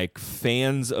 And like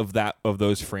fans of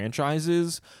those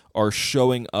franchises are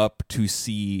showing up to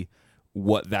see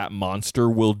what that monster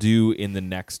will do in the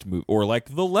next movie, or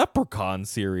like the Leprechaun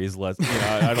series.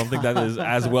 I don't think that is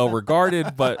as well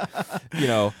regarded, but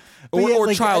or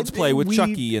like, Child's Play with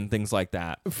Chucky and things like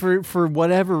that. For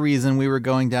whatever reason, we were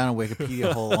going down a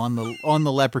Wikipedia hole on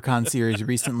the Leprechaun series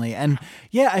recently, and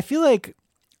I feel like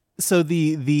so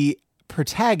the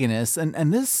protagonist,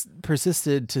 and this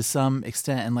persisted to some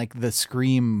extent in like the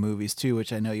Scream movies too,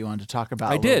 which I know you wanted to talk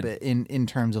about little bit in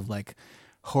terms of like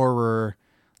horror,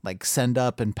 like send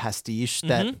up and pastiche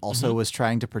that also was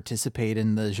trying to participate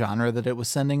in the genre that it was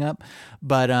sending up.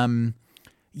 But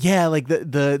like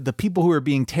the people who are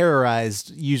being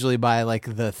terrorized usually by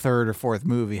like the third or fourth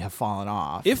movie have fallen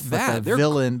off. If that, the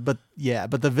villain, but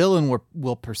the villain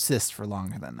will persist for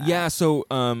longer than that. Yeah, so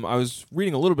I was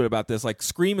reading a little bit about this. Like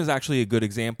Scream is actually a good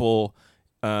example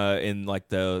in like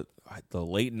the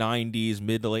late 90s,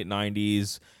 mid to late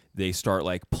 90s. They start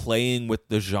like playing with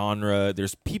the genre.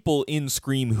 There's people in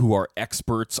Scream who are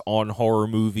experts on horror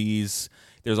movies.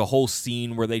 There's a whole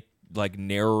scene where they like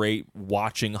narrate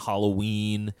watching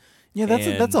Halloween. Yeah,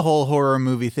 that's a whole horror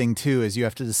movie thing too, is you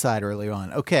have to decide early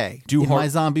on, okay, my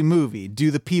zombie movie,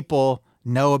 do the people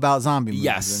know about zombie movies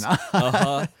yes.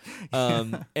 or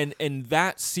not? And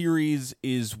that series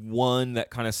is one that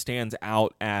kind of stands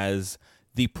out as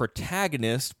the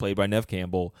protagonist, played by Neve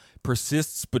Campbell,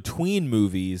 persists between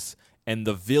movies, and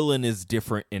the villain is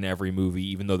different in every movie,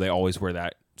 even though they always wear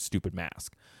that stupid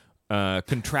mask.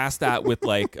 Contrast that with,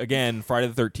 like, again, Friday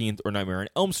the 13th or Nightmare on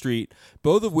Elm Street,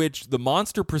 both of which the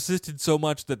monster persisted so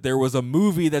much that there was a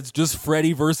movie that's just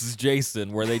Freddy versus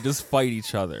Jason where they just fight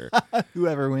each other.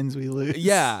 Whoever wins, we lose.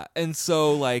 Yeah, and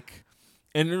so, like,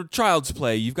 in Child's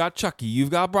Play, you've got Chucky, you've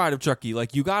got Bride of Chucky.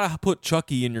 Like, you gotta put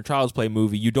Chucky in your Child's Play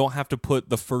movie. You don't have to put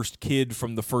the first kid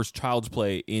from the first Child's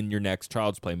Play in your next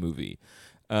Child's Play movie.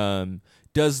 And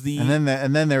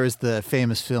then there was the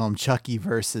famous film Chucky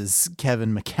versus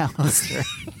Kevin McAllister.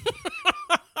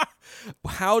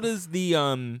 How does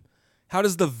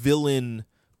the villain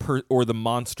or the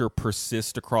monster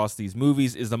persist across these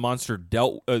movies? Is the monster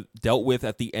dealt with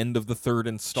at the end of the third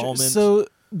installment? So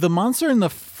the monster in the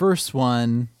first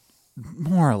one,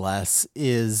 more or less,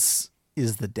 is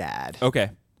the dad.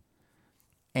 Okay.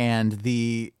 And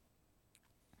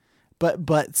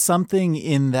but something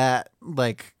in that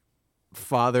like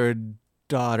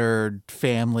father-daughter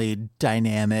family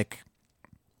dynamic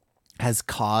has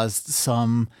caused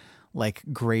some like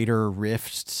greater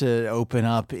rift to open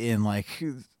up in like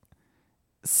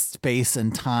space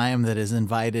and time that has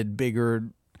invited bigger,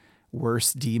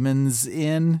 worse demons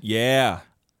in. Yeah.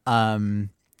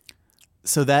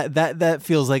 So that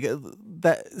feels like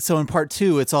so in part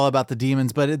 2 it's all about the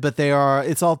demons, but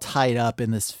it's all tied up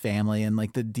in this family, and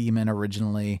like the demon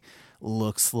originally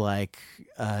looks like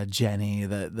Jenny,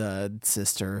 the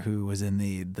sister who was in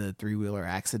the 3-wheeler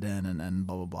accident, and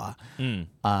blah blah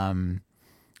blah.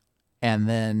 And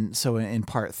then so in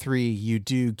part 3 you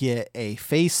do get a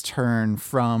face turn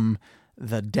from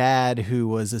the dad who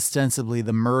was ostensibly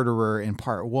the murderer in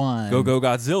part 1. Go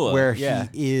Godzilla, where he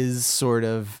is sort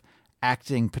of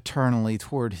acting paternally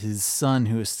toward his son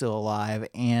who is still alive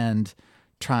and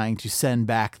trying to send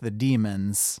back the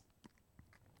demons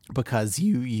because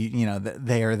you know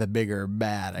they are the bigger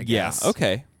bad, I guess. Yeah,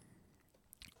 okay.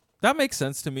 That makes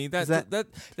sense to me. That does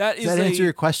that is answer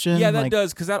your question? Yeah, that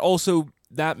does, because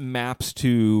that maps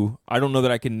to, I don't know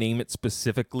that I can name it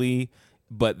specifically,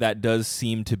 but that does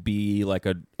seem to be like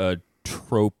a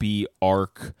tropey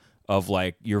arc of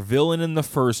like your villain in the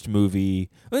first movie.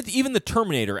 Even the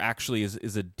Terminator actually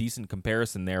is a decent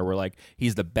comparison there, where like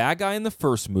he's the bad guy in the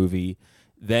first movie,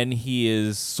 then he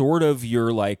is sort of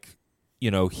your like,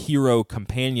 you know, hero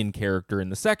companion character in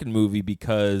the second movie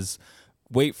because,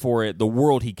 wait for it, the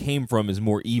world he came from is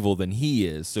more evil than he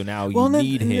is. So now you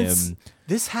need him.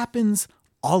 This happens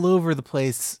all over the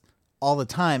place all the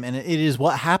time, and it is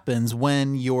what happens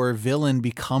when your villain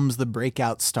becomes the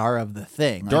breakout star of the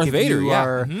thing. Darth Vader,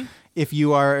 If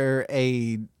you are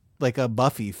a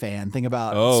Buffy fan, think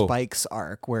about Spike's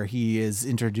arc, where he is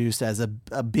introduced as a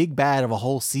big bad of a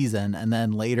whole season, and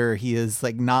then later he is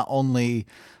like not only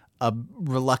a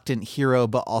reluctant hero,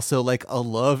 but also like a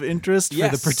love interest for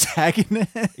the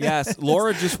protagonist. Yes,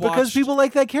 Laura just watched... because people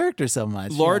like that character so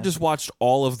much. Laura just watched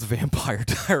all of the Vampire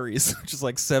Diaries, which is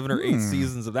like 7 or 8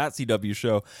 seasons of that CW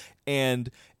show.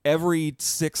 And every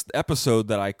 6th episode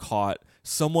that I caught,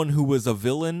 someone who was a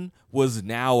villain was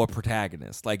now a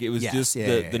protagonist. Like it was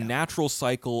the natural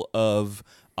cycle of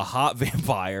a hot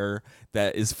vampire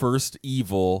that is first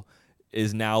evil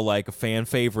is now like a fan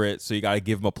favorite, so you got to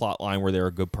give them a plot line where they're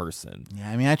a good person. Yeah,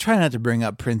 I mean, I try not to bring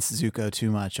up Prince Zuko too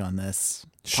much on this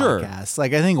podcast.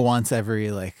 Like, I think once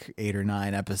every like 8 or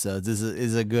 9 episodes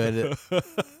is a good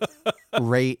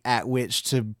rate at which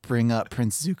to bring up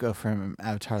Prince Zuko from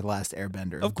Avatar: The Last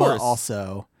Airbender. Of course. But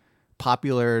also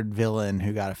popular villain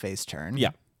who got a face turn. Yeah,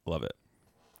 love it.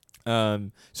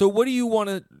 So what do you want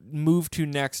to move to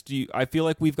next? I feel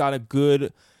like we've got a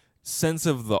good sense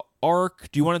of the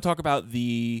arc. Do you want to talk about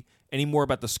any more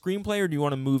about the screenplay, or do you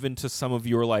want to move into some of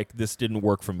your like this didn't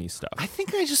work for me stuff? I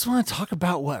think I just want to talk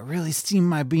about what really steamed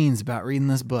my beans about reading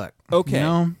this book. Okay. You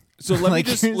know? So let me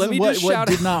just shout what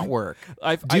did not work.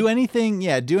 Do anything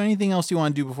else you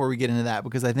want to do before we get into that,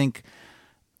 because I think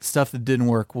stuff that didn't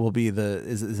work will be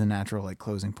is a natural like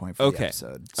closing point for the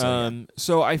episode.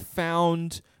 So I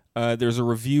found there's a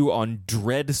review on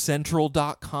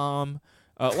dreadcentral.com.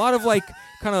 A lot of like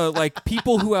kind of like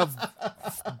people who have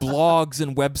blogs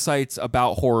and websites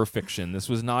about horror fiction. This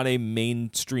was not a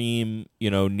mainstream,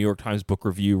 New York Times book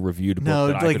reviewed book. No,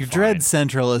 that like I could Dread find.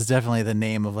 Central is definitely the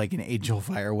name of like an Angel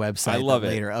Fire website. I love that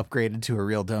it. Later upgraded to a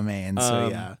real domain. So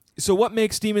yeah. So what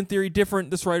makes Demon Theory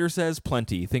different? This writer says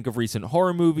plenty. Think of recent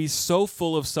horror movies so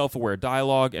full of self-aware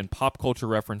dialogue and pop culture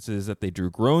references that they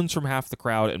drew groans from half the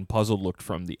crowd and puzzled looked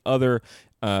from the other.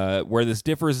 Where this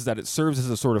differs is that it serves as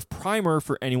a sort of primer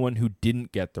for anyone who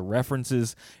didn't get the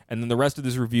references. And then the rest of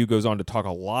this review goes on to talk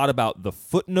a lot about the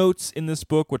footnotes in this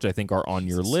book, which I think are on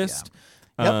your list. Yeah.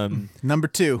 Yep. Number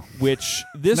 2. Which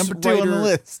this Number 2 writer, on the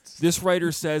list. This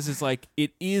writer says is like,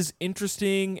 it is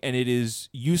interesting and it is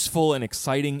useful and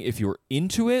exciting if you're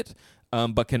into it,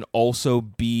 but can also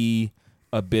be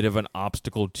a bit of an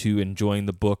obstacle to enjoying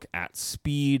the book at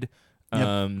speed.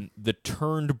 The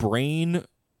Turned Brain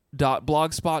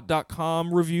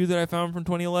 .blogspot.com review that I found from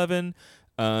 2011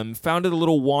 found it a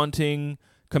little wanting,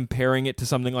 comparing it to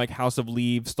something like House of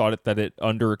Leaves. Thought that it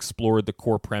underexplored the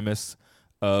core premise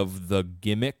of the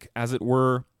gimmick, as it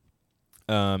were,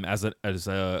 as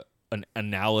an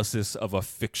analysis of a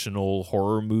fictional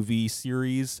horror movie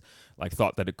series. Like,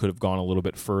 thought that it could have gone a little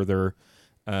bit further.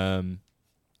 And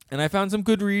I found some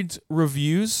Goodreads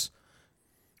reviews.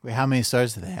 Wait, how many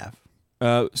stars do they have?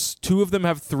 2 of them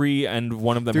have 3, and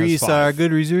one of them 3 has 5. 3-star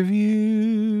Goodreads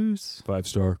reviews.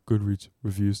 5-star Goodreads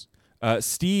reviews.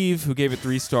 Steve, who gave it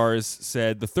 3 stars,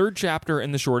 said, the 3rd chapter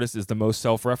and the shortest is the most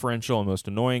self-referential and most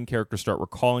annoying. Characters start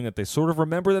recalling that they sort of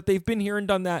remember that they've been here and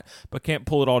done that, but can't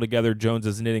pull it all together. Jones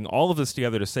is knitting all of this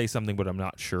together to say something, but I'm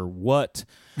not sure what.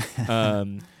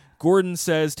 Gordon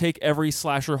says, take every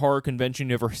slasher horror convention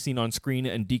you've ever seen on screen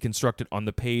and deconstruct it on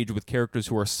the page with characters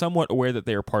who are somewhat aware that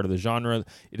they are part of the genre.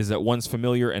 It is at once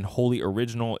familiar and wholly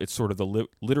original. It's sort of the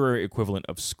literary equivalent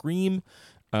of Scream.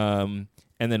 And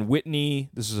And then Whitney,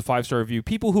 this is a 5-star review.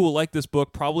 People who will like this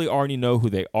book probably already know who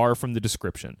they are from the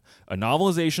description. A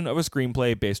novelization of a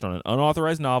screenplay based on an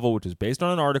unauthorized novel, which is based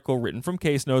on an article written from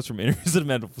case notes from interviews at a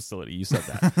mental facility. You said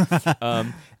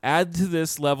that. Add to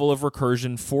this level of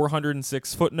recursion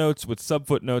 406 footnotes with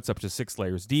sub-footnotes up to 6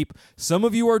 layers deep. Some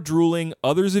of you are drooling.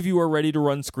 Others of you are ready to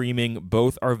run screaming.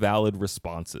 Both are valid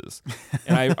responses.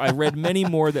 And I read many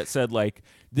more that said, like,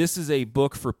 this is a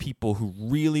book for people who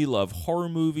really love horror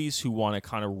movies, who want to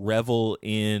kind of revel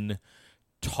in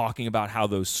talking about how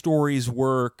those stories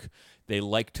work. They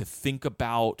like to think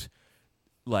about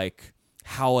like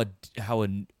how a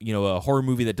horror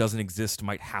movie that doesn't exist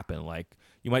might happen. Like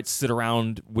you might sit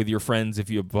around with your friends if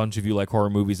a bunch of you like horror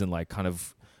movies and like kind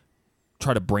of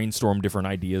try to brainstorm different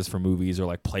ideas for movies or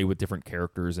like play with different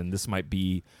characters, and this might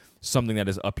be something that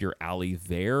is up your alley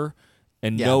there.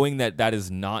 And knowing that that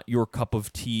is not your cup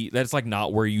of tea, that's like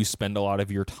not where you spend a lot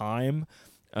of your time.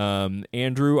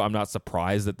 Andrew, I'm not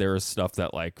surprised that there is stuff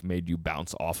that like made you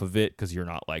bounce off of it because you're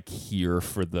not like here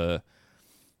for the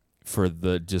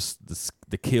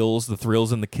kills, the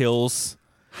thrills and the kills,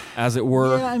 as it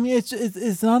were. Yeah, I mean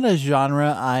it's not a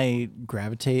genre I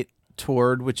gravitate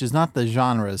toward, which is not the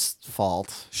genre's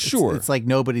fault. Sure, it's like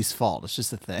nobody's fault. It's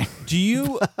just a thing. Do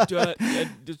you?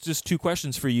 Just 2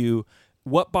 questions for you.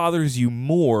 What bothers you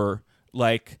more,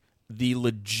 like the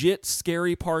legit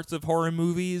scary parts of horror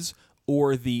movies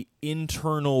or the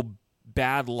internal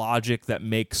bad logic that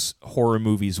makes horror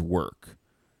movies work?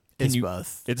 It's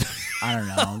both. I don't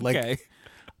know. Like okay.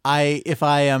 if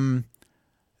I am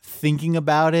thinking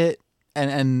about it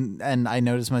and I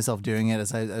notice myself doing it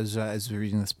as I was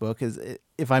reading this book,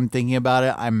 if I'm thinking about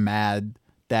it, I'm mad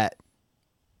that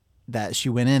she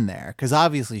went in there, because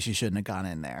obviously she shouldn't have gone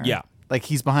in there. Yeah. Like,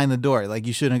 he's behind the door. Like,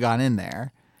 you shouldn't have gone in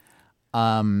there.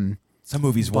 Some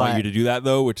movies want you to do that,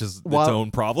 though, which is its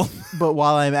own problem. But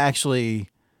while I'm actually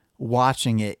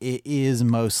watching it, it is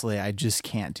mostly I just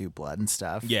can't do blood and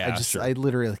stuff. Yeah, I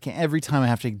literally can't. Every time I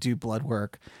have to do blood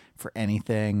work for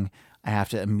anything, I have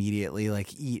to immediately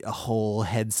like eat a whole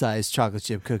head-sized chocolate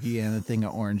chip cookie and a thing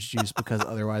of orange juice because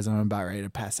otherwise I'm about ready to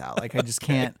pass out. Like, I just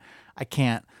can't. I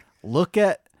can't look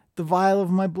at the vial of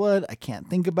my blood. I can't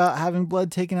think about having blood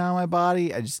taken out of my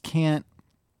body. I just can't.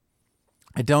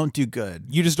 I don't do good.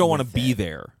 You just don't want to be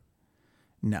there.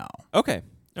 No. Okay.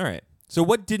 All right. So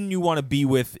what didn't you want to be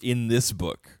with in this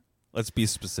book? Let's be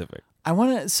specific. I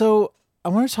want to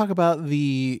talk about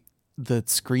the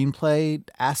screenplay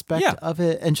aspect of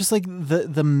it, and just like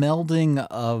the melding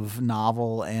of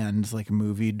novel and like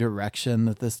movie direction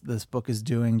that this book is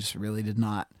doing just really did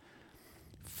not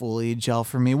fully gel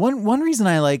for me. One reason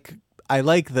I like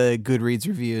the Goodreads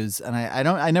reviews, and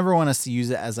I never want us to use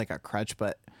it as like a crutch,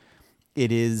 but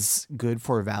it is good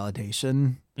for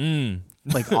validation.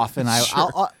 Like often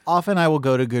I will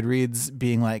go to Goodreads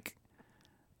being like,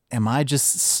 am I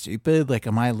just stupid? Like,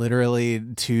 am I literally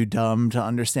too dumb to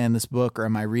understand this book, or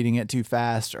am I reading it too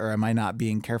fast, or am I not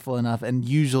being careful enough? And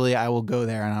usually I will go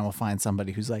there and I will find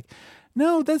somebody who's like,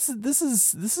 no, this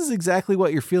is exactly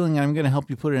what you're feeling, and I'm going to help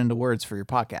you put it into words for your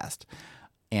podcast,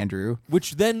 Andrew.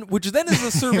 Which then is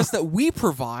a service that we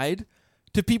provide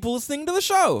to people listening to the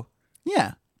show.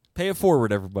 Yeah. Pay it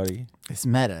forward, everybody. It's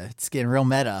meta. It's getting real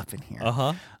meta up in here.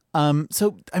 Uh-huh.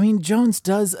 So, I mean, Jones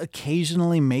does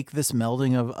occasionally make this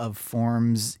melding of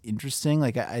forms interesting.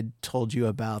 Like I told you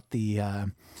about the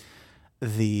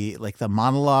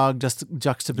monologue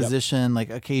juxtaposition. Yep. Like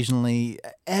occasionally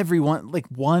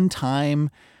one time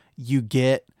you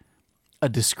get a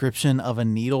description of a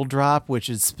needle drop, which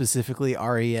is specifically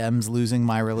REM's Losing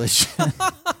My Religion.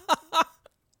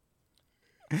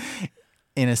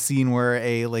 In a scene where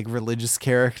a like religious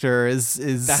character is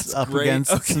That's up great.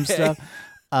 against some stuff.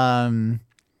 And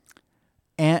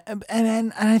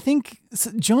I think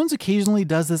Jones occasionally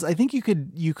does this. I think you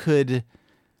could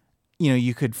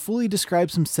fully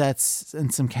describe some sets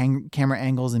and some camera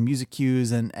angles and music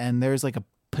cues, and there's like a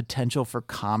potential for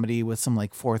comedy with some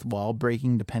like fourth wall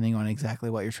breaking depending on exactly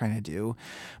what you're trying to do.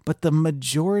 But the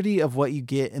majority of what you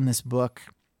get in this book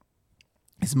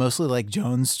is mostly like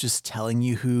Jones just telling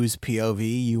you whose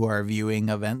POV you are viewing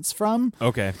events from.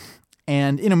 Okay.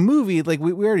 And in a movie, like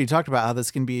we already talked about how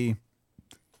this can be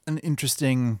an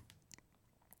interesting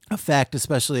effect,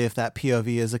 especially if that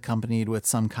POV is accompanied with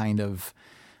some kind of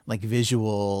like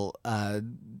visual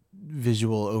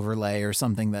overlay or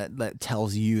something that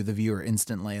tells you, the viewer,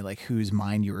 instantly like whose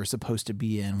mind you are supposed to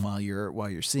be in while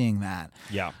you're seeing that.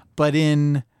 Yeah. But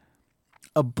in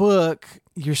a book,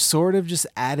 you're sort of just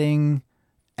adding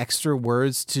extra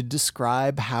words to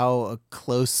describe how a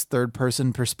close third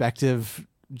person perspective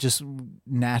just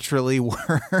naturally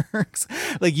works.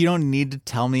 Like, you don't need to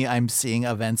tell me I'm seeing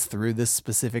events through this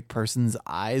specific person's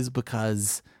eyes,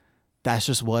 because that's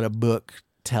just what a book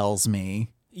tells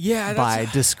me. Yeah, by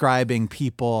describing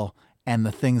people and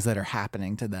the things that are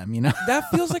happening to them, you know? That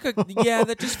feels like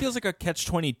that just feels like a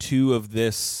catch-22 of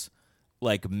this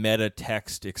like meta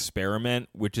text experiment,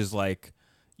 which is like,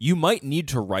 you might need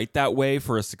to write that way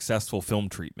for a successful film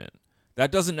treatment.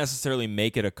 That doesn't necessarily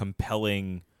make it a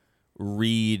compelling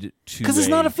read to, because it's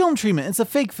not a film treatment, it's a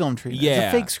fake film treatment. Yeah.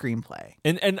 It's a fake screenplay.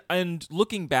 And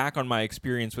looking back on my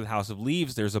experience with House of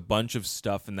Leaves, there's a bunch of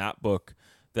stuff in that book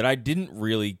that I didn't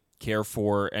really care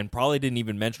for, and probably didn't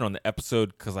even mention on the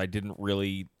episode because I didn't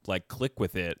really like click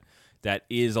with it. That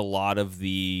is a lot of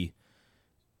the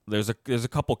there's a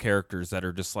couple characters that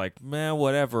are just like, meh,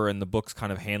 whatever, and the book's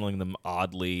kind of handling them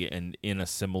oddly and in a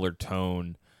similar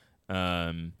tone.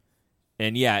 And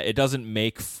yeah, it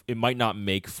might not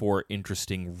make for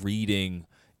interesting reading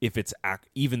if it's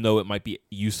even though it might be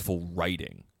useful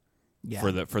writing. Yeah.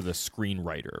 For the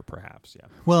screenwriter, perhaps, yeah.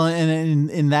 Well, and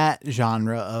in that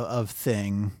genre of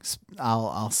thing,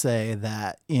 I'll say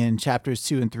that in chapters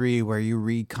 2 and 3, where you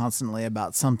read constantly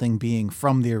about something being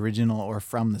from the original or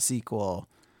from the sequel.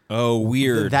 Oh,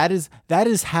 weird. That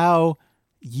is how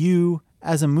you,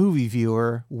 as a movie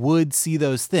viewer, would see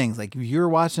those things. Like, if you're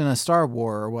watching a Star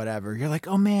Wars or whatever, you're like,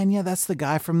 oh man, yeah, that's the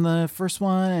guy from the first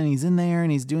one, and he's in there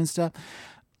and he's doing stuff.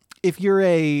 If you're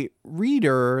a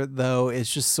reader, though,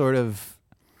 it's just sort of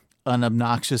an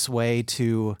obnoxious way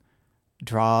to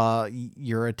draw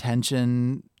your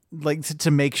attention, like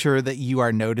to make sure that you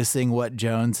are noticing what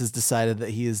Jones has decided that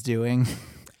he is doing,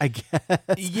 I guess.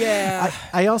 Yeah.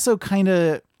 I also kind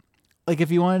of, like,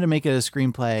 if you wanted to make it a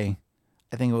screenplay,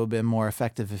 I think it would have been more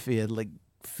effective if he had, like,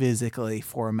 physically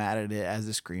formatted it as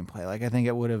a screenplay. Like, I think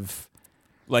it would have...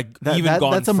 Like,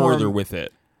 gone further with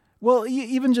it. Well,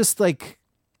 even just, like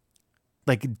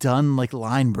done like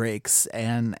line breaks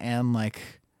and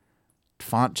like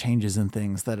font changes and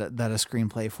things that a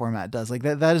screenplay format does. Like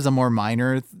that is a more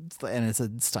minor and it's a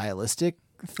stylistic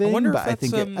thing. I wonder but if I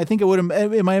think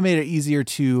it might have made it easier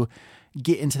to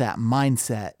get into that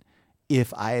mindset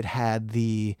if I had had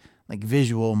the like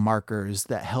visual markers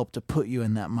that help to put you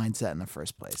in that mindset in the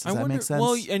first place. Does that make sense?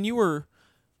 Well, and you were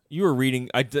reading.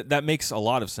 That makes a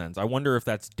lot of sense. I wonder if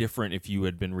that's different if you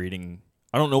had been reading.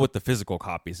 I don't know what the physical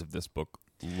copies of this book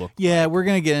look yeah, like. we're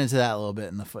going to get into that a little bit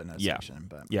in the footnotes section.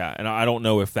 But yeah, and I don't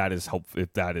know if that is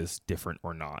if that is different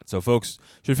or not. So folks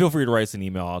should feel free to write us an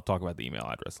email. I'll talk about the email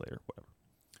address later.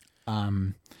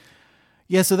 Whatever.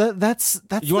 Yeah, so that's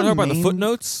you want to talk about the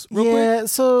footnotes real quick? Yeah,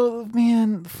 so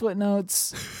man,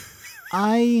 footnotes.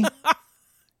 They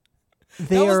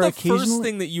that was are the occasionally first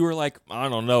thing that you were like, I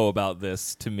don't know about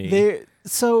this to me.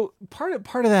 So part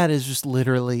of that is just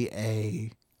literally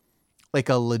a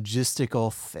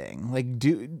logistical thing. Like,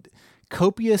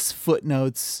 copious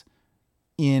footnotes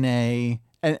in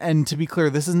and to be clear,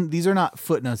 these are not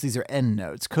footnotes, these are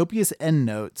endnotes. Copious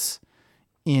endnotes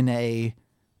in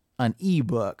an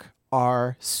ebook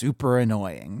are super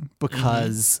annoying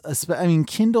because I mean,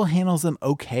 Kindle handles them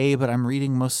okay, but I'm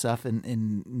reading most stuff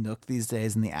in Nook these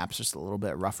days, and the app's just a little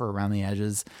bit rougher around the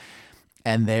edges.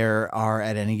 And there are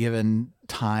at any given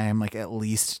time like at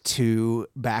least 2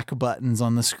 back buttons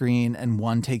on the screen, and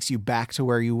one takes you back to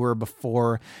where you were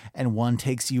before, and one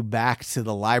takes you back to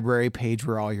the library page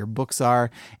where all your books are.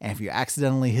 And if you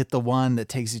accidentally hit the one that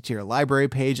takes you to your library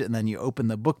page and then you open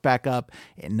the book back up,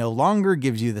 it no longer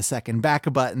gives you the second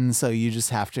back button, so you just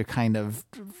have to kind of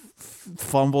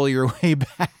fumble your way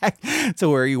back to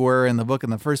where you were in the book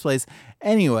in the first place.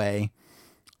 Anyway,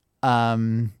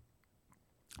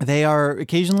 they are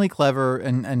occasionally clever,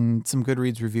 and some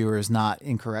Goodreads reviewers not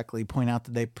incorrectly point out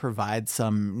that they provide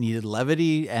some needed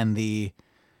levity, and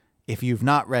if you've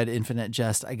not read Infinite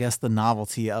Jest, I guess the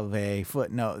novelty of a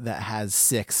footnote that has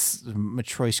 6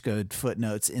 Matryoshka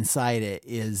footnotes inside it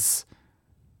is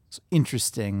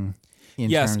interesting.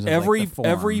 Yes, terms of every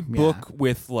the form. book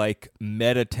with like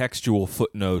metatextual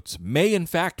footnotes may in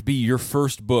fact be your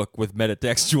first book with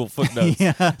metatextual footnotes.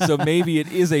 Yeah. So maybe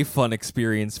it is a fun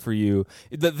experience for you.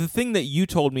 The thing that you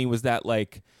told me was that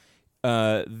like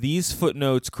these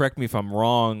footnotes, correct me if I'm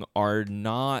wrong, are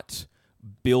not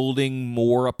building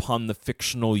more upon the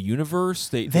fictional universe.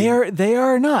 They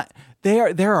are not.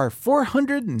 There are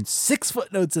 406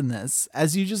 footnotes in this,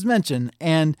 as you just mentioned,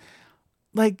 and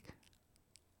like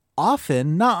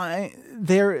often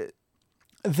they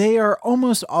are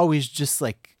almost always just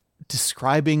like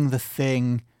describing the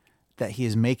thing that he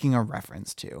is making a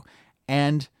reference to.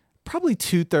 And probably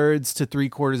 2/3 to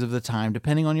 3/4 of the time,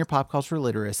 depending on your pop culture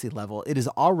literacy level, it is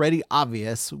already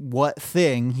obvious what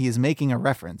thing he is making a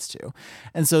reference to.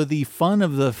 And so the fun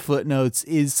of the footnotes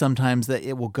is sometimes that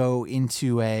it will go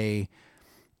into is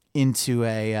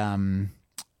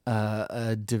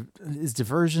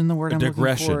diversion the word I'm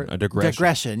digression. looking for? A digression.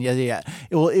 Digression. Yeah.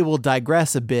 It will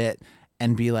digress a bit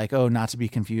and be like, oh, not to be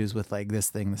confused with like this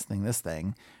thing,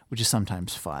 which is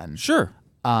sometimes fun. Sure.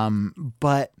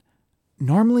 But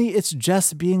normally it's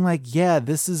just being like, yeah,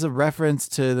 this is a reference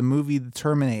to the movie The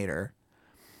Terminator.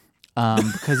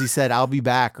 Because he said, I'll be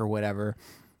back or whatever.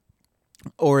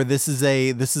 Or this is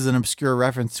an obscure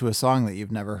reference to a song that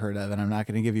you've never heard of, and I'm not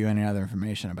going to give you any other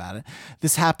information about it.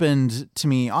 This happened to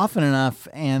me often enough,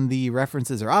 and the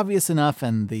references are obvious enough,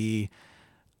 and the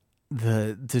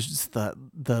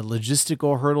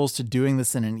logistical hurdles to doing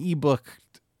this in an ebook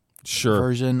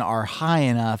version are high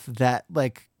enough that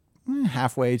like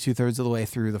halfway, 2/3 of the way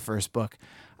through the first book,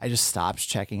 I just stopped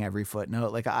checking every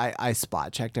footnote. Like I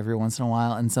spot checked every once in a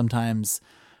while, and sometimes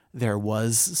there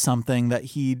was something that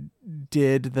he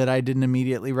did that I didn't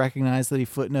immediately recognize that he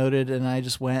footnoted, and I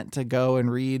just went to go and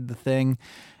read the thing.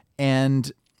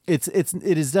 And it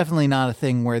is definitely not a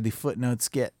thing where the footnotes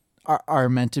are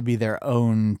meant to be their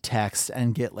own text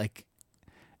and get like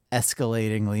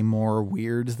escalatingly more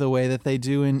weird the way that they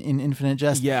do in Infinite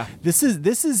Jest. Yeah. This is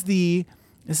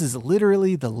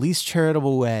literally the least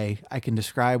charitable way I can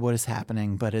describe what is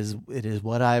happening, but it is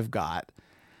what I've got.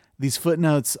 These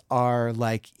footnotes are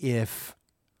like if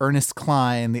Ernest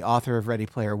Cline, the author of Ready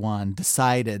Player One,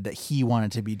 decided that he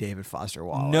wanted to be David Foster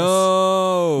Wallace.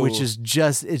 No. Which is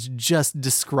just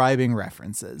describing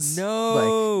references.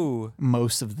 No. Like,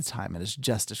 most of the time it is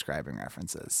just describing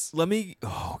references. Let me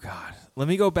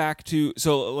go back to,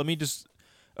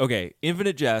 okay,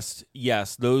 Infinite Jest,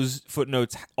 yes, those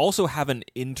footnotes also have an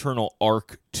internal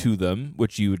arc to them,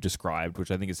 which you described,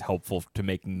 which I think is helpful to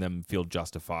making them feel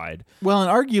justified. Well, and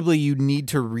arguably you need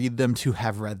to read them to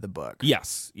have read the book.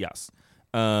 Yes.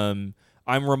 I'm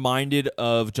reminded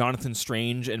of Jonathan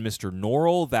Strange and Mr.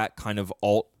 Norrell, that kind of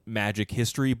alt magic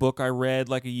history book I read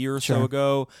like a year or so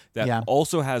ago that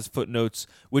also has footnotes,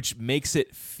 which makes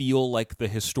it feel like the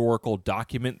historical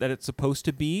document that it's supposed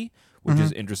to be, which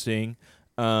is interesting.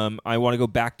 I want to go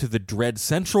back to the Dread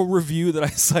Central review that I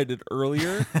cited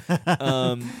earlier.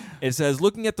 It says,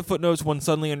 looking at the footnotes, one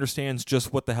suddenly understands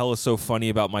just what the hell is so funny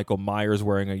about Michael Myers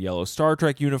wearing a yellow Star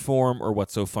Trek uniform, or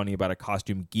what's so funny about a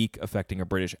costume geek affecting a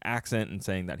British accent and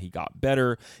saying that he got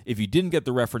better. If you didn't get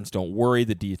the reference, don't worry.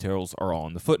 The details are all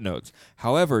in the footnotes.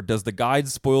 However, does the guide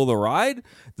spoil the ride?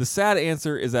 The sad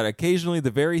answer is that occasionally the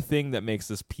very thing that makes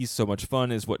this piece so much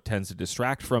fun is what tends to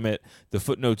distract from it. The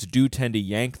footnotes do tend to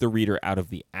yank the reader out of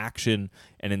the action,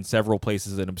 and in several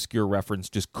places an obscure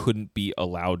reference just couldn't be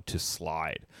allowed to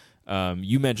slide.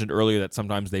 You mentioned earlier that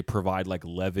sometimes they provide like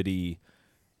levity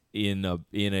in a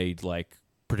like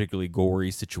particularly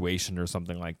gory situation or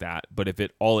something like that, but if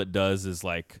all it does is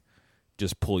like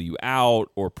just pull you out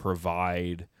or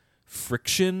provide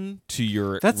friction to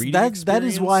your reading experience. That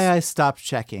is why I stopped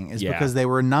checking, because they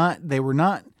were not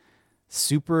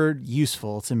super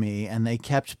useful to me, and they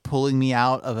kept pulling me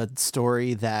out of a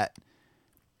story that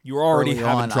you were already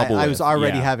having trouble with. I was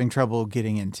already having trouble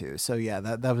getting into. So yeah,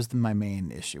 that was my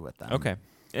main issue with them. Okay.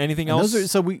 Anything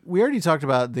else? So we already talked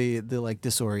about the like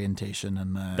disorientation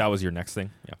and that was your next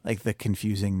thing. Yeah. Like the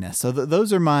confusingness. So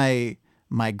those are my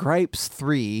gripes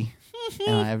 3,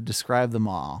 and I have described them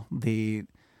all. The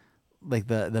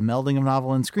melding of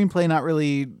novel and screenplay not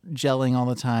really gelling all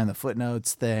the time, the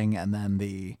footnotes thing, and then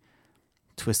the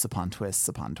twists upon twists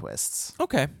upon twists.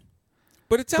 Okay.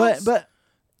 But it sounds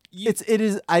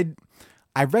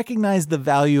I recognize the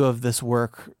value of this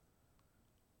work,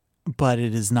 but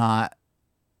it is not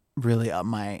really up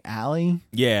my alley.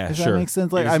 Yeah, if that makes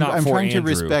sense. Like I'm trying to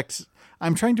respect.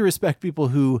 I'm trying to respect people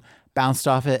who bounced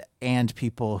off it and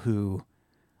people who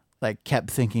like kept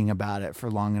thinking about it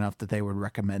for long enough that they would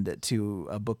recommend it to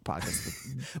a book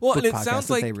podcast. Well, and it sounds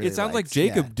like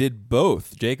Jacob did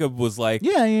both. Jacob was like,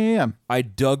 yeah. I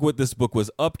dug what this book was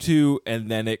up to,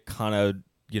 and then it kind of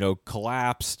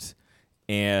collapsed,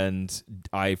 and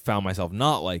I found myself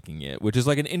not liking it, which is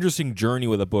like an interesting journey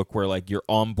with a book where like you're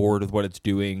on board with what it's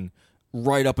doing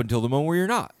right up until the moment where you're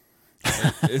not.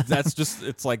 That's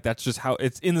just how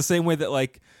it's, in the same way that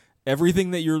like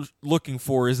everything that you're looking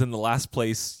for is in the last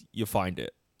place you find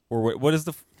it. Or what did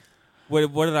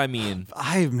I mean?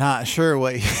 I'm not sure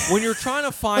what when you're trying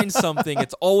to find something,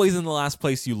 it's always in the last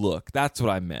place you look. That's what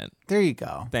I meant. There you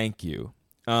go. Thank you.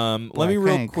 Let me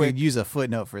real quick use a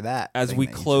footnote for that as we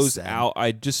close out.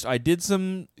 I did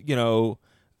some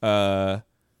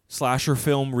slasher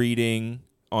film reading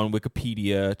on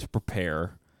Wikipedia to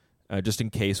prepare, just in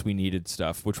case we needed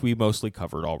stuff, which we mostly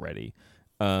covered already.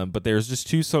 But there's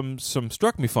just some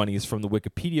struck me funnies from the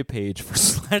Wikipedia page for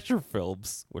slasher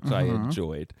films, which I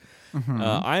enjoyed.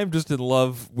 I am just in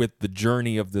love with the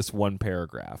journey of this one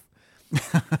paragraph.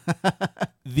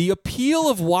 The appeal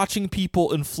of watching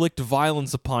people inflict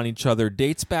violence upon each other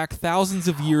dates back thousands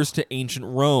of years to ancient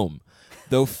Rome.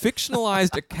 Though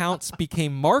fictionalized accounts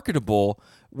became marketable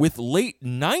with late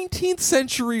 19th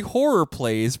century horror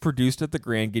plays produced at the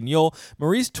Grand Guignol,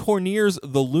 Maurice Tourneure's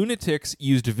The Lunatics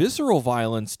used visceral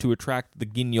violence to attract the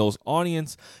Guignol's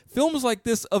audience. Films like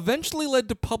this eventually led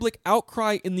to public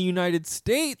outcry in the United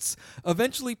States,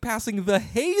 eventually passing the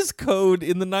Hays Code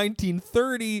in the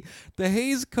 1930s. The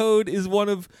Hays Code is one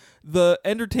of the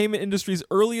entertainment industry's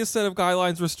earliest set of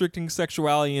guidelines restricting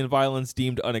sexuality and violence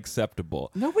deemed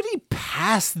unacceptable. Nobody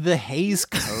passed the Hays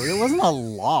Code. It wasn't a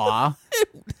law.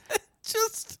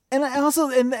 And I also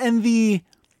and the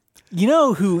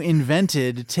who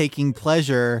invented taking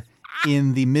pleasure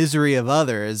in the misery of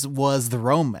others was the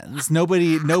Romans.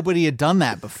 Nobody had done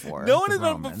that before. No one had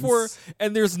done it before,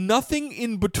 and there's nothing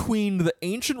in between the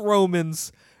ancient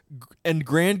Romans and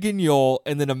Grand Guignol,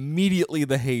 and then immediately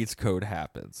the Hays Code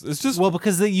happens. It's just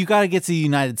because you got to get to the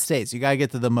United States. You got to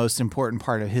get to the most important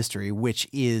part of history, which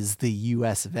is the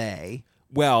U.S. of A.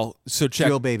 Well, so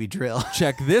drill, baby, drill.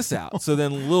 Check this out. So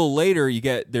then a little later, you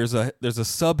get there's a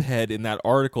subhead in that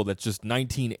article that's just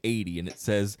 1980, and it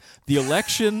says the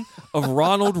election of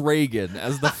Ronald Reagan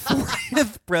as the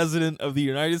 40th president of the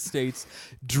United States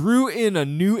drew in a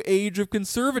new age of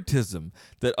conservatism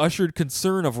that ushered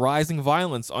concern of rising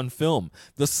violence on film.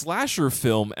 The slasher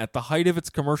film, at the height of its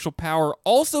commercial power,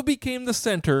 also became the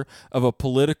center of a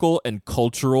political and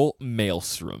cultural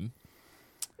maelstrom.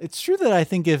 It's true that I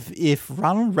think if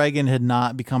Ronald Reagan had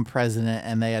not become president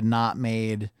and they had not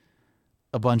made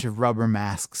a bunch of rubber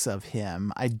masks of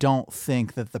him, I don't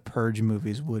think that the Purge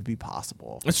movies would be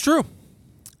possible. It's true.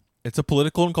 It's a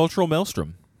political and cultural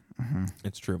maelstrom. Mm-hmm.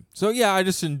 It's true. So yeah,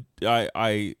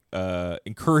 I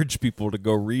encourage people to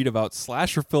go read about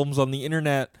slasher films on the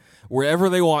internet wherever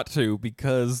they want to,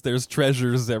 because there's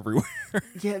treasures everywhere.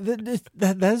 Yeah,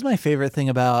 that is my favorite thing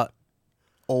about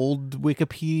old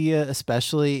Wikipedia,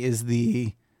 especially, is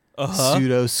the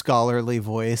pseudo scholarly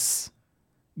voice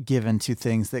given to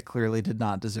things that clearly did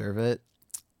not deserve it,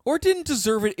 or didn't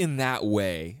deserve it in that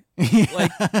way.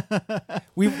 Like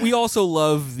we also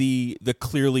love the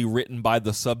clearly written by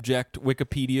the subject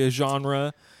Wikipedia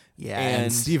genre. Yeah,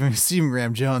 and Stephen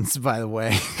Graham Jones, by the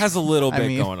way, has a little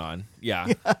bit going on.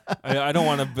 Yeah, I don't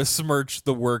want to besmirch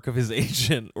the work of his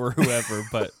agent or whoever,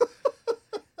 but.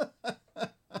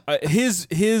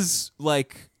 His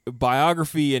like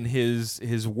biography and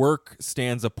his work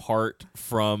stands apart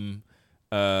from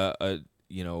a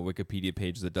Wikipedia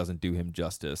page that doesn't do him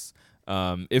justice.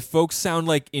 If folks sound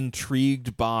like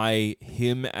intrigued by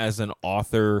him as an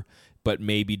author, but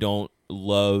maybe don't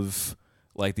love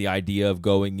like the idea of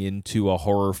going into a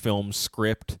horror film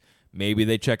script, maybe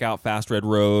they check out Fast Red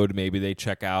Road, maybe they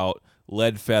check out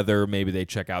Leadfeather, maybe they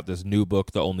check out this new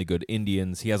book, The Only Good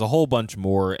Indians. He has a whole bunch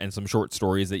more and some short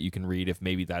stories that you can read if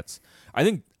maybe that's... I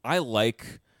think I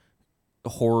like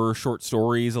horror short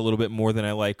stories a little bit more than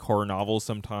I like horror novels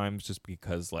sometimes, just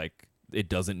because like it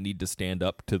doesn't need to stand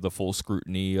up to the full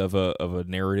scrutiny of a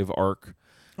narrative arc.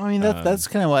 I mean, that's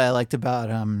kind of what I liked about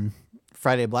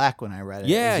Friday Black when I read it.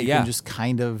 Yeah, you can just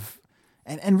kind of...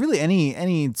 And really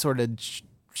any sort of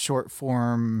short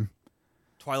form...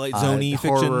 Twilight Zone-y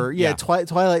horror. fiction. Yeah,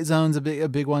 Twilight Zone's a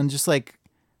big one. Just like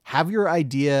have your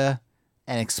idea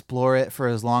and explore it for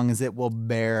as long as it will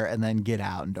bear, and then get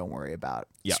out and don't worry about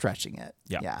stretching it.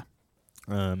 Yeah.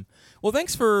 Well,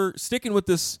 thanks for sticking with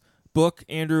this book,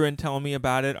 Andrew, and telling me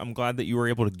about it. I'm glad that you were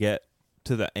able to get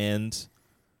to the end.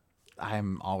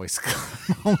 I'm always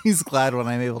glad when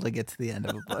I'm able to get to the end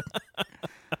of a book.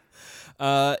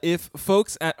 If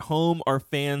folks at home are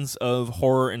fans of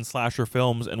horror and slasher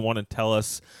films and want to tell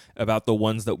us about the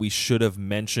ones that we should have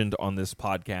mentioned on this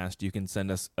podcast, you can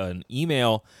send us an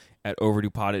email at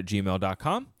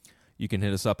overduepod@gmail.com. You can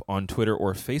hit us up on Twitter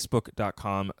or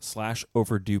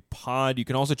Facebook.com/overduepod. You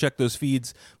can also check those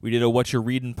feeds. We did a What You're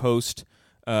Reading post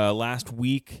last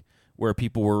week where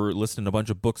people were listing a bunch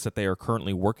of books that they are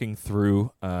currently working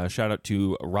through. Shout out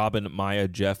to Robin, Maya,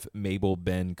 Jeff, Mabel,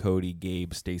 Ben, Cody,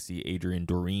 Gabe, Stacy, Adrian,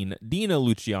 Doreen, Dina,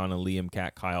 Luciana, Liam,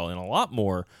 Kat, Kyle, and a lot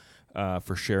more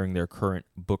for sharing their current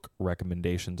book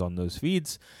recommendations on those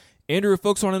feeds. Andrew, if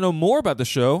folks want to know more about the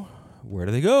show, where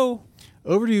do they go?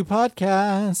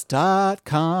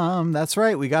 overduepodcast.com. That's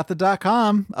right. We got the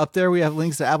 .com. Up there we have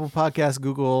links to Apple Podcasts,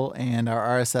 Google, and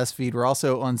our RSS feed. We're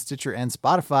also on Stitcher and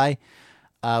Spotify.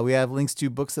 We have links to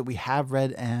books that we have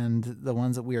read and the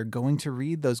ones that we are going to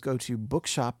read. Those go to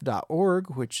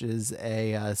bookshop.org, which is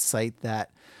a site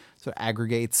that sort of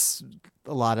aggregates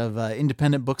a lot of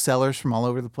independent booksellers from all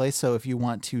over the place. So if you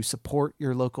want to support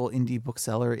your local indie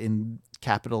bookseller in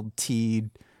capital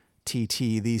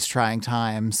TTT, these trying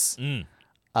times,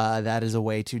 that is a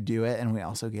way to do it. And we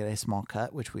also get a small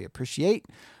cut, which we appreciate.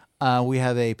 We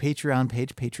have a Patreon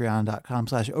page,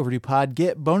 patreon.com/overduepod.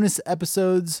 Get bonus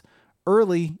episodes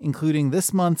early, including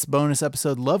this month's bonus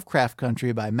episode, Lovecraft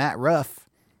Country by Matt Ruff,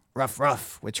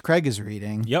 which Craig is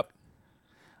reading. Yep.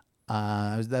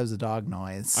 That was a dog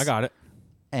noise. I got it.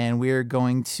 And we're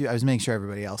going to, I was making sure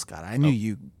everybody else got it. I knew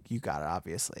you got it,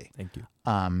 obviously. Thank you.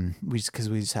 Because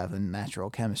we just have a natural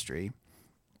chemistry.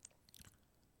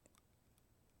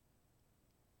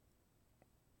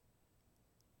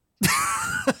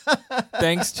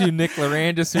 Thanks to Nick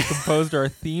Larandis, who composed our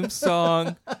theme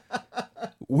song.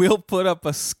 We'll put up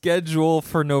a schedule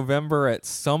for November at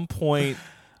some point.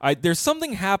 There's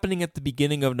something happening at the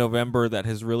beginning of November that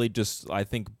has really just, I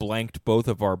think, blanked both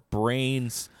of our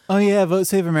brains. Oh, yeah,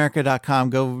 votesaveamerica.com.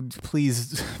 Go,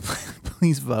 please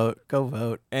vote. Go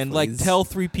vote. And, please. tell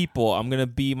 3 people. I'm going to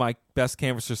be my best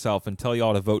canvasser self and tell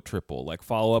y'all to vote triple.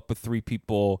 Follow up with 3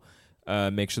 people.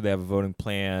 Make sure they have a voting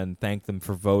plan. Thank them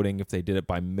for voting if they did it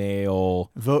by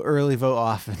mail. Vote early, vote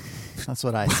often. That's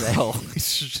what I say.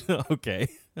 Okay.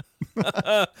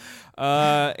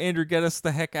 Andrew, get us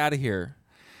the heck out of here.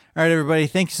 All right, everybody.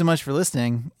 Thank you so much for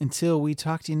listening. Until we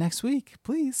talk to you next week,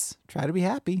 please try to be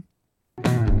happy.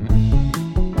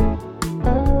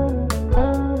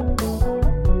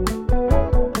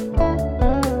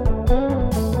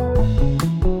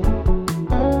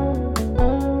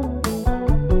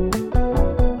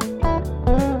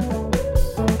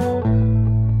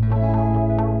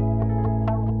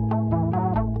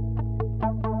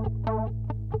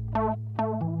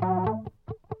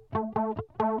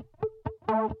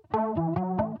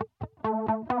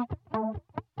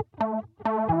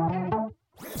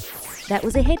 That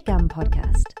was a HeadGum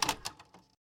podcast.